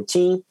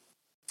 2014.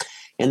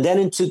 And then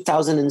in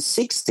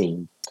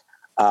 2016,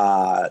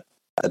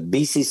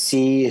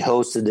 BCC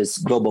hosted this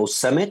global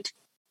summit.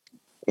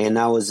 And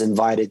I was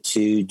invited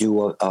to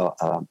do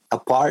a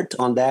part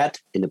on that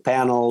in the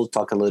panel,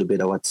 talk a little bit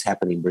about what's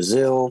happening in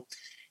Brazil.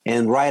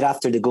 And right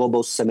after the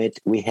Global Summit,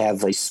 we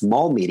have a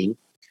small meeting,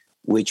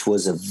 which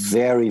was a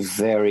very,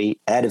 very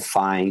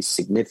edifying,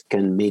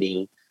 significant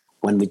meeting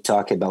when we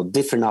talk about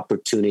different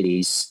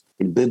opportunities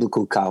in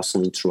biblical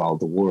counseling throughout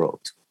the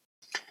world.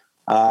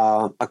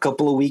 A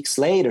couple of weeks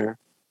later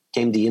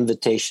came the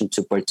invitation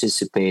to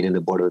participate in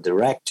the board of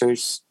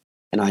directors.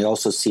 And I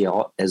also see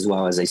it as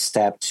well as a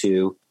step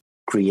to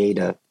create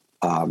a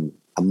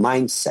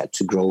mindset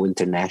to grow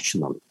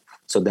internationally.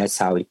 So that's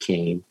how it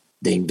came,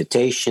 the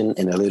invitation,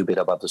 and a little bit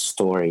about the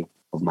story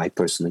of my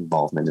personal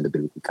involvement in the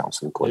Biblical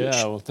Counseling Coalition.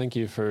 Yeah, well, thank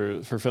you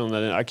for filling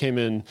that in. I came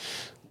in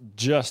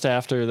just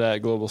after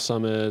that global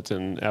summit,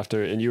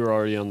 and you were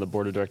already on the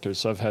board of directors,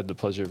 so I've had the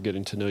pleasure of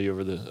getting to know you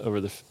over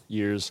the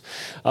years.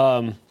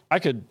 I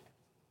could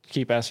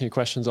keep asking you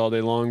questions all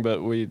day long,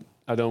 but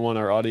I don't want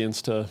our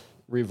audience to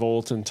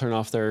revolt and turn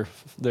off their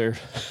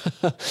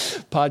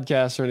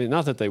podcast or anything.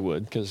 Not that they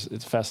would, because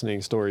it's a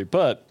fascinating story,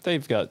 but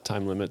they've got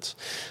time limits.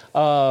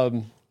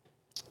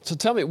 So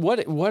tell me,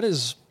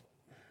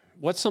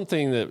 what's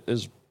something that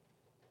is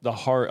a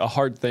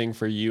hard thing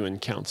for you in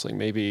counseling?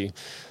 Maybe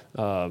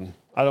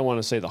I don't want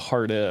to say the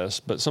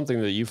hardest, but something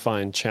that you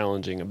find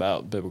challenging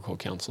about biblical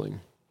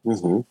counseling.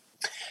 Mm-hmm.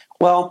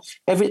 Well,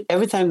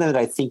 every time that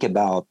I think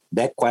about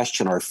that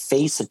question or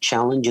face a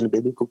challenge in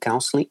biblical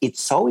counseling,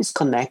 it's always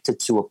connected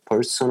to a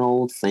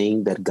personal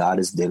thing that God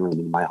is dealing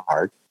in my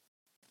heart.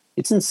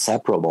 It's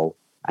inseparable.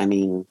 I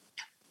mean,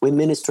 we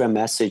minister a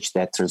message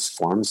that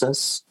transforms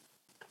us.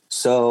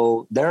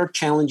 So there are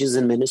challenges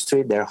in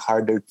ministry. There are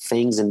harder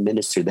things in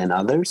ministry than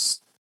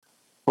others.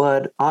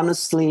 But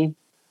honestly,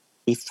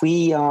 if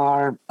we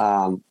are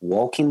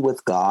walking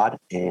with God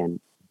and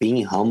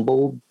being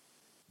humble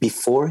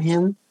before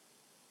Him,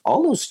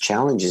 all those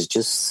challenges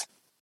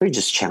they're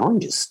just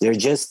challenges. They're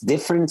just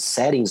different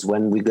settings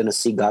when we're going to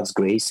see God's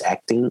grace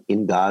acting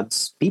in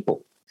God's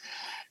people.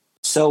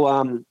 So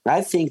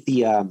I think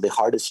the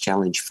hardest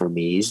challenge for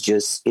me is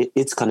just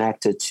it's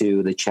connected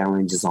to the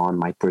challenges on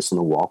my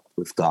personal walk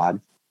with God.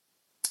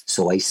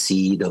 So I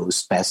see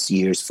those past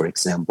years, for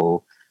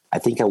example, I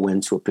think I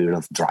went through a period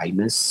of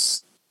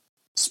dryness,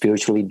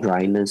 spiritually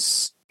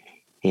dryness,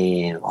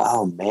 and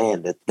oh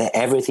man, that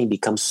everything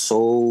becomes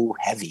so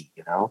heavy,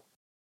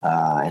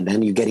 and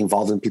then you get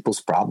involved in people's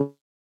problems.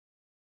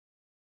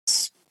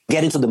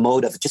 Get into the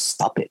mode of just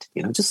stop it,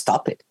 just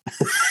stop it.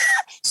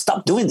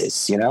 Stop doing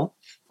this,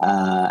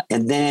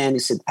 and then you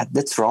said,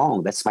 that's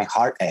wrong. That's my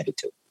heart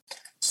attitude.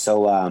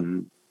 So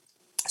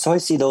I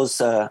see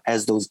those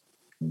as those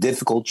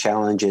difficult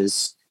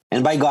challenges.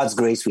 And by God's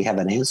grace, we have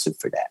an answer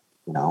for that.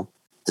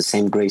 The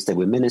same grace that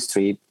we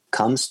ministry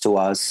comes to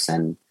us.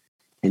 And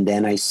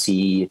then I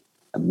see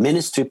a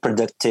ministry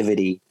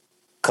productivity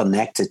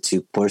connected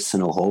to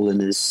personal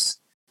holiness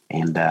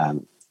and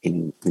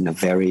in a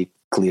very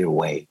clear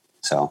way.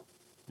 So.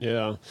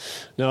 Yeah,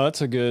 no,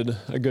 that's a good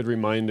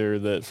reminder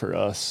that for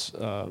us,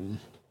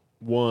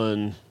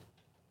 one,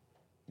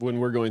 when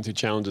we're going through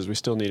challenges, we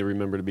still need to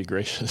remember to be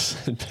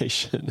gracious and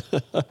patient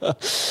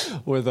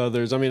with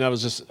others. I mean, I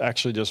was just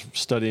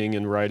studying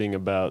and writing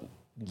about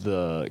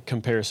the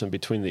comparison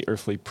between the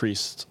earthly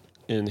priests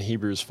in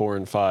Hebrews 4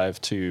 and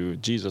 5 to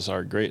Jesus,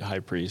 our great high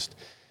priest.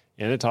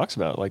 And it talks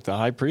about like the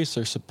high priests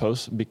are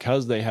supposed,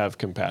 because they have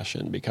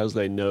compassion, because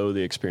they know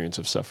the experience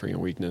of suffering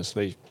and weakness,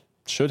 they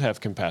should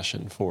have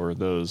compassion for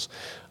those.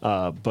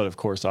 But of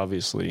course,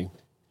 obviously,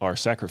 our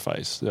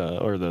sacrifice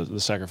or the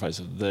sacrifice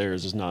of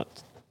theirs is not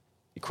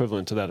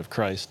equivalent to that of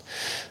Christ.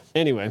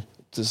 Anyway,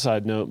 it's a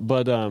side note,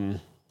 but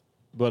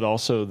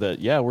also that,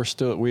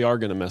 we are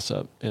going to mess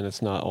up, and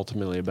it's not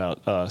ultimately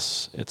about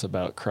us. It's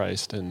about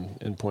Christ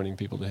and pointing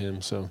people to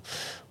Him. So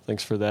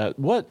thanks for that.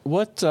 What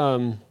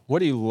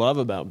do you love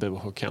about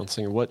biblical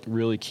counseling, and what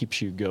really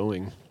keeps you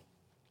going?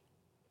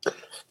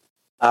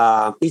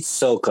 It's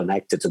so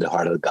connected to the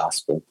heart of the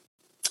gospel.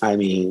 I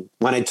mean,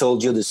 when I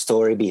told you the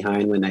story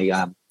behind when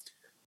I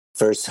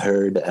first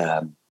heard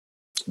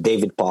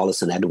David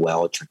Paulus and Ed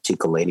Welch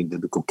articulating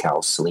biblical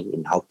counseling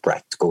and how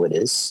practical it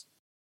is,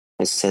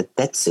 I said,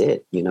 that's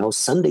it.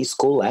 Sunday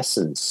school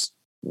lessons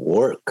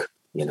work,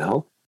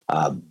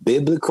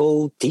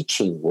 biblical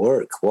teaching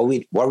work. What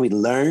we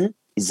learn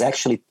is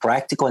actually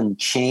practical and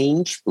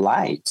change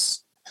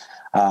lives.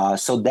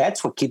 So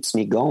that's what keeps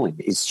me going.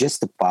 It's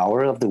just the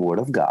power of the Word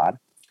of God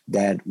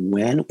that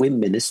when we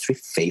ministry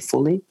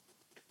faithfully,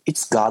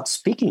 it's God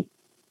speaking.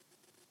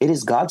 It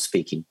is God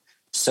speaking.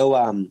 So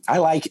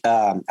I think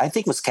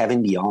it was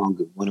Kevin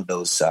DeYoung, one of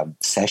those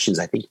sessions,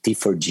 I think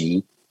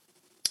T4G,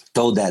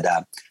 told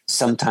that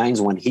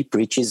sometimes when he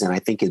preaches, and I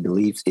think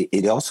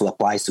it also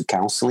applies to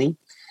counseling,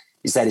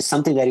 is that it's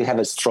something that you have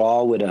a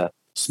straw with a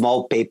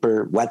small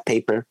paper, wet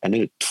paper, and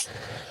you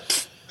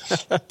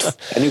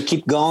and you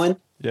keep going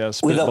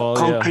with a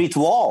concrete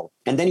wall,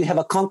 and then you have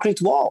a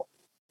concrete wall.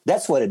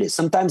 That's what it is.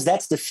 Sometimes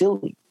that's the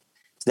feeling,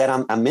 that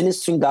I'm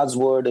ministering God's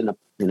word in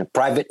a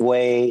private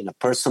way, in a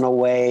personal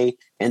way,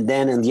 and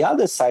then on the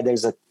other side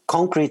there's a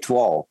concrete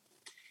wall,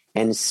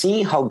 and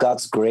seeing how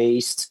God's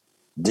grace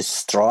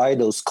destroy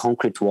those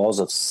concrete walls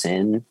of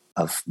sin,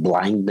 of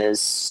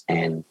blindness,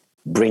 and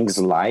brings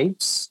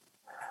lives.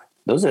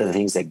 Those are the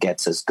things that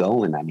gets us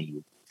going. I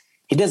mean,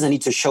 he doesn't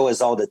need to show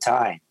us all the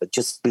time, but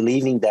just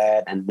believing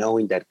that and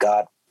knowing that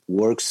God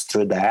works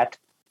through that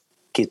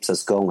keeps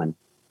us going.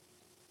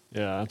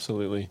 Yeah,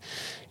 absolutely.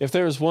 If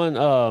there's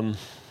one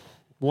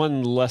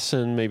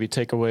lesson, maybe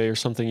takeaway or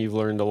something you've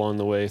learned along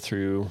the way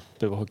through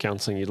biblical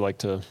counseling you'd like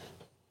to,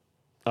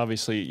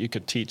 obviously you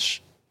could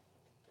teach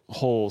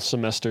whole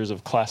semesters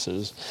of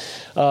classes,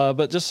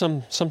 but just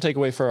some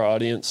takeaway for our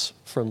audience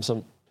from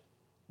some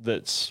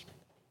that's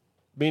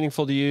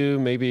meaningful to you.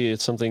 Maybe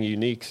it's something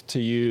unique to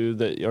you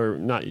that, or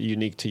not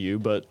unique to you,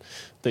 but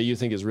that you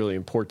think is really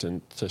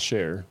important to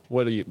share.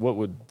 What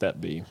would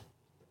that be?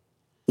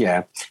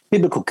 Yeah.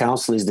 Biblical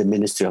counseling is the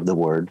ministry of the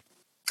word.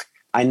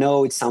 I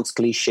know it sounds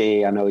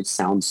cliche. I know it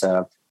sounds,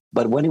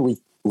 but when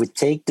we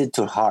take it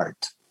to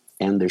heart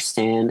and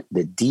understand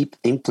the deep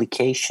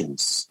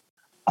implications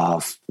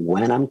of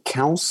when I'm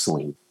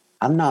counseling,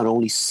 I'm not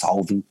only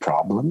solving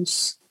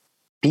problems.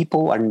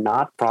 People are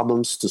not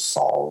problems to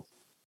solve.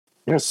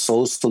 They're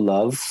souls to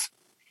love.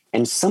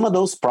 And some of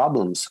those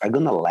problems are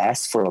going to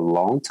last for a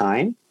long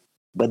time,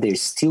 but they're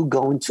still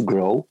going to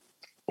grow,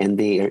 and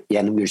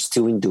we're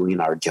still doing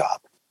our job.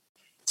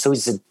 So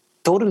it's a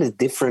totally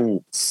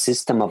different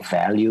system of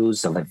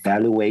values, of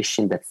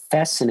evaluation that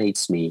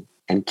fascinates me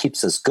and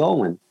keeps us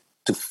going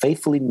to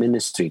faithfully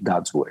minister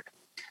God's word.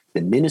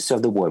 The minister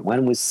of the word.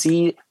 When we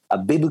see a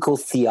biblical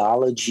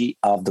theology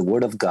of the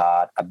word of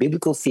God, a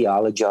biblical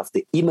theology of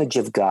the image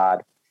of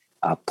God,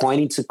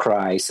 pointing to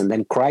Christ, and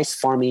then Christ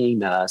forming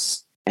in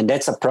us, and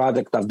that's a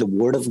product of the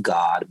word of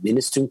God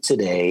ministering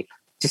today,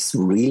 just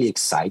really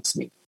excites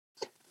me.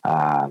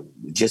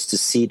 Just to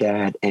see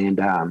that, and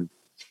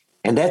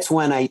that's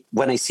when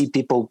I see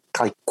people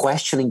like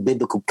questioning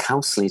biblical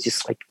counseling. It's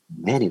just like,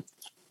 man,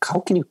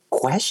 how can you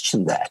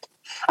question that?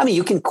 I mean,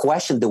 you can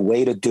question the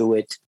way to do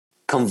it,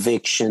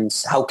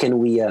 convictions. How can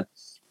we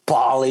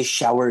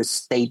polish our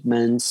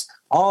statements?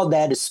 All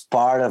that is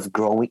part of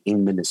growing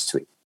in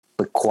ministry.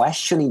 But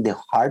questioning the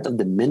heart of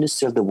the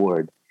minister of the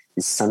word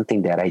is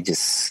something that I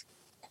just,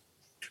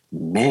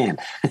 man.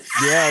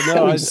 Yeah,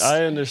 no,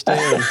 I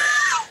understand.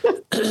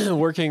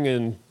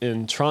 Working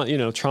in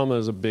trauma, trauma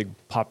is a big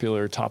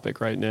popular topic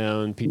right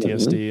now, and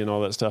PTSD and all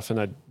that stuff. And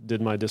I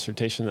did my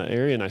dissertation in that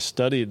area, and I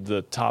studied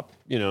the top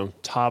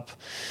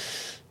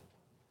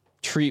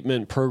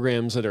treatment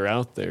programs that are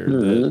out there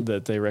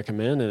that they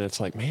recommend. And it's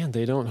like, man,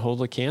 they don't hold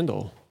a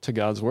candle to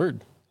God's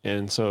word.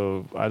 And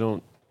so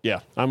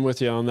I'm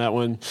with you on that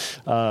one.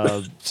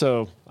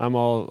 So I'm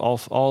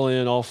all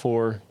in, all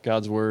for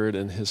God's word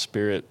and his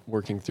spirit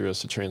working through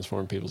us to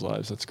transform people's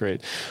lives. That's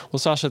great. Well,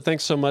 Sasha,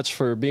 thanks so much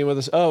for being with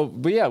us. Oh,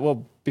 but yeah,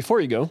 well,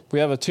 before you go, we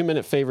have a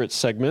 2-minute favorite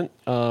segment,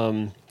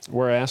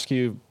 where I ask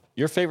you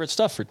your favorite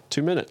stuff for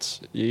 2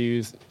 minutes.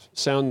 You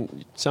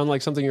sound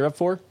like something you're up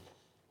for?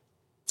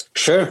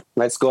 Sure.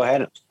 Let's go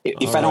ahead.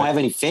 If I don't have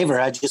any favor,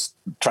 I just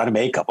try to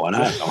make up one.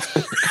 I don't know.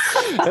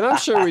 And I'm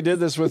sure we did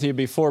this with you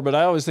before, but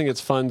I always think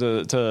it's fun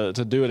to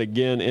do it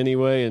again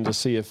anyway and to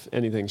see if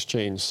anything's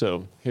changed.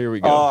 So here we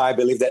go. Oh, I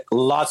believe that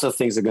lots of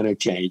things are going to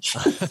change.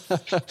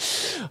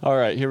 All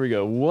right, here we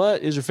go.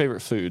 What is your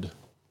favorite food?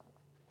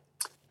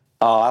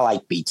 Oh, I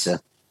like pizza.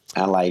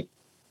 I like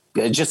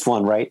just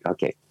one, right?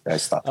 Okay, I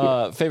stop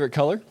here. Favorite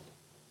color?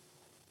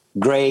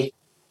 Gray.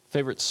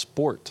 Favorite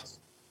sport?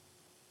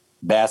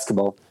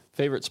 Basketball.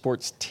 Favorite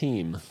sports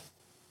team?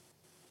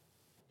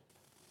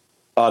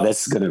 Oh,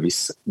 this is gonna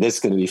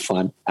be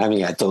fun. I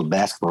mean, I told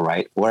basketball,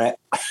 right?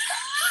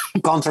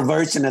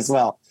 Controversial as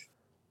well.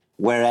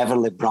 Wherever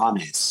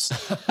LeBron is,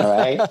 all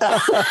right.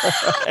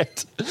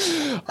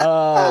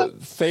 Right.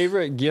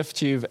 Favorite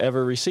gift you've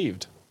ever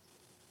received?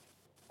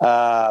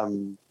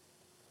 Well,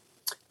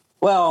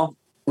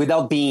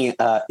 without being,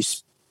 I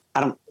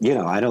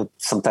don't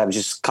sometimes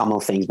just common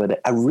things, but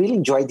I really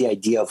enjoyed the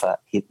idea of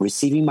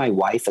receiving my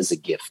wife as a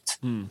gift.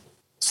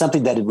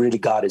 Something that really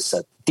God is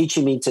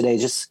teaching me today.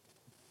 Just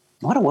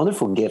what a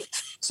wonderful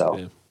gift.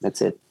 So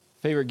That's it.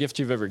 Favorite gift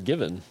you've ever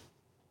given?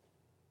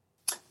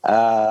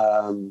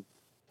 I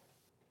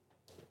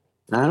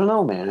don't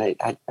know, man.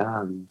 I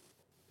don't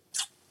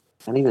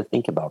even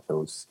think about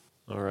those.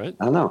 All right.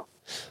 I don't know.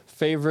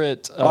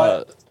 Favorite,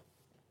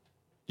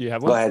 you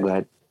have one? Go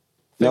ahead.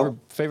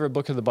 Favorite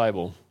book of the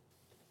Bible?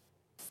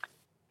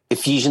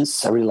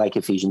 Ephesians. I really like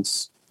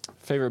Ephesians.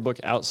 Favorite book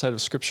outside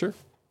of Scripture?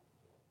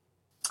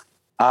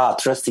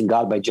 Trusting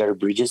God by Jerry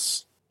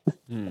Bridges.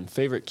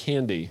 Favorite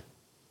candy?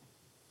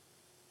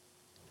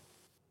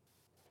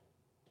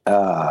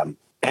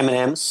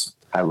 M&M's.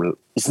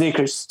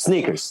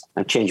 Sneakers.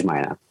 I've changed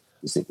mine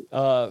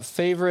now.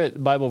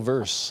 Favorite Bible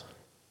verse?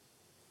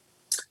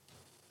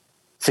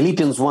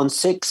 Philippians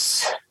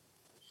 1:6.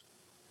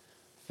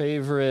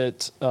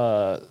 Favorite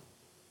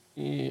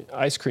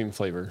ice cream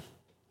flavor?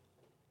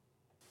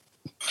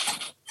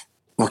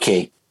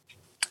 Okay.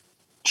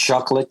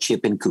 Chocolate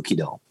chip and cookie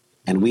dough.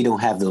 And we don't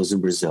have those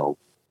in Brazil.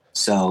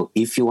 So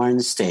if you are in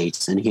the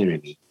States and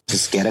hearing me,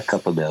 just get a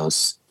couple of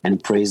those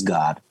and praise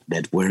God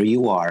that where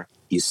you are,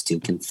 you still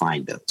can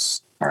find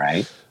those. All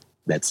right?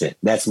 That's it.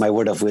 That's my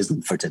word of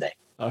wisdom for today.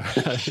 All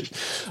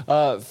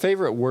right.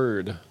 Favorite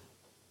word?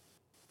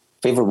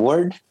 Favorite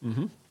word?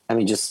 Mm-hmm. I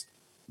mean, just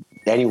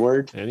any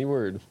word. Any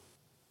word.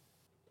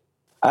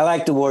 I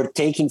like the word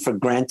taking for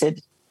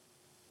granted.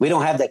 We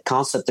don't have that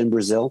concept in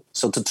Brazil.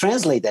 So to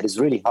translate that is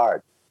really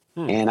hard.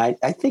 And I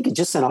think it's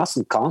just an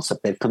awesome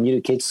concept that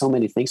communicates so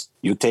many things.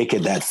 You take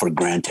it that for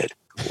granted.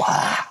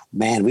 Wow,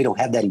 man, we don't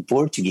have that in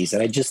Portuguese.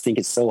 And I just think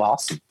it's so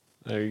awesome.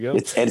 There you go.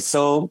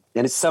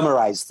 It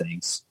summarizes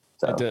things.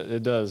 So.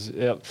 It does.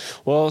 Yep.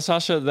 Well,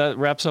 Sasha, that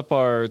wraps up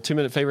our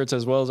 2-minute favorites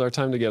as well as our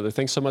time together.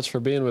 Thanks so much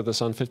for being with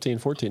us on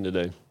 1514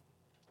 today.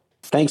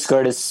 Thanks,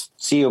 Curtis.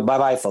 See you.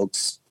 Bye-bye,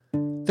 folks.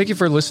 Thank you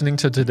for listening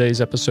to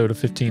today's episode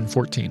of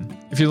 1514.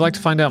 If you'd like to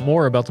find out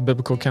more about the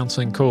Biblical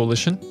Counseling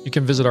Coalition, you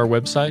can visit our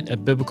website at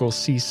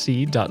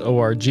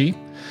biblicalcc.org.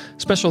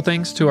 Special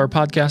thanks to our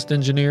podcast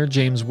engineer,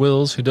 James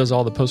Wills, who does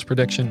all the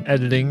post-production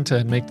editing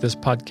to make this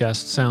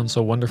podcast sound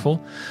so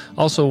wonderful.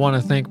 Also want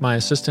to thank my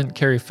assistant,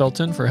 Carrie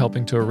Felton, for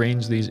helping to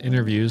arrange these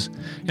interviews.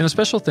 And a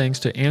special thanks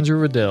to Andrew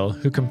Riddell,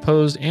 who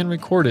composed and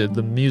recorded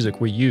the music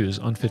we use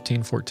on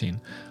 1514.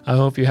 I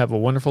hope you have a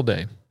wonderful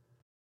day.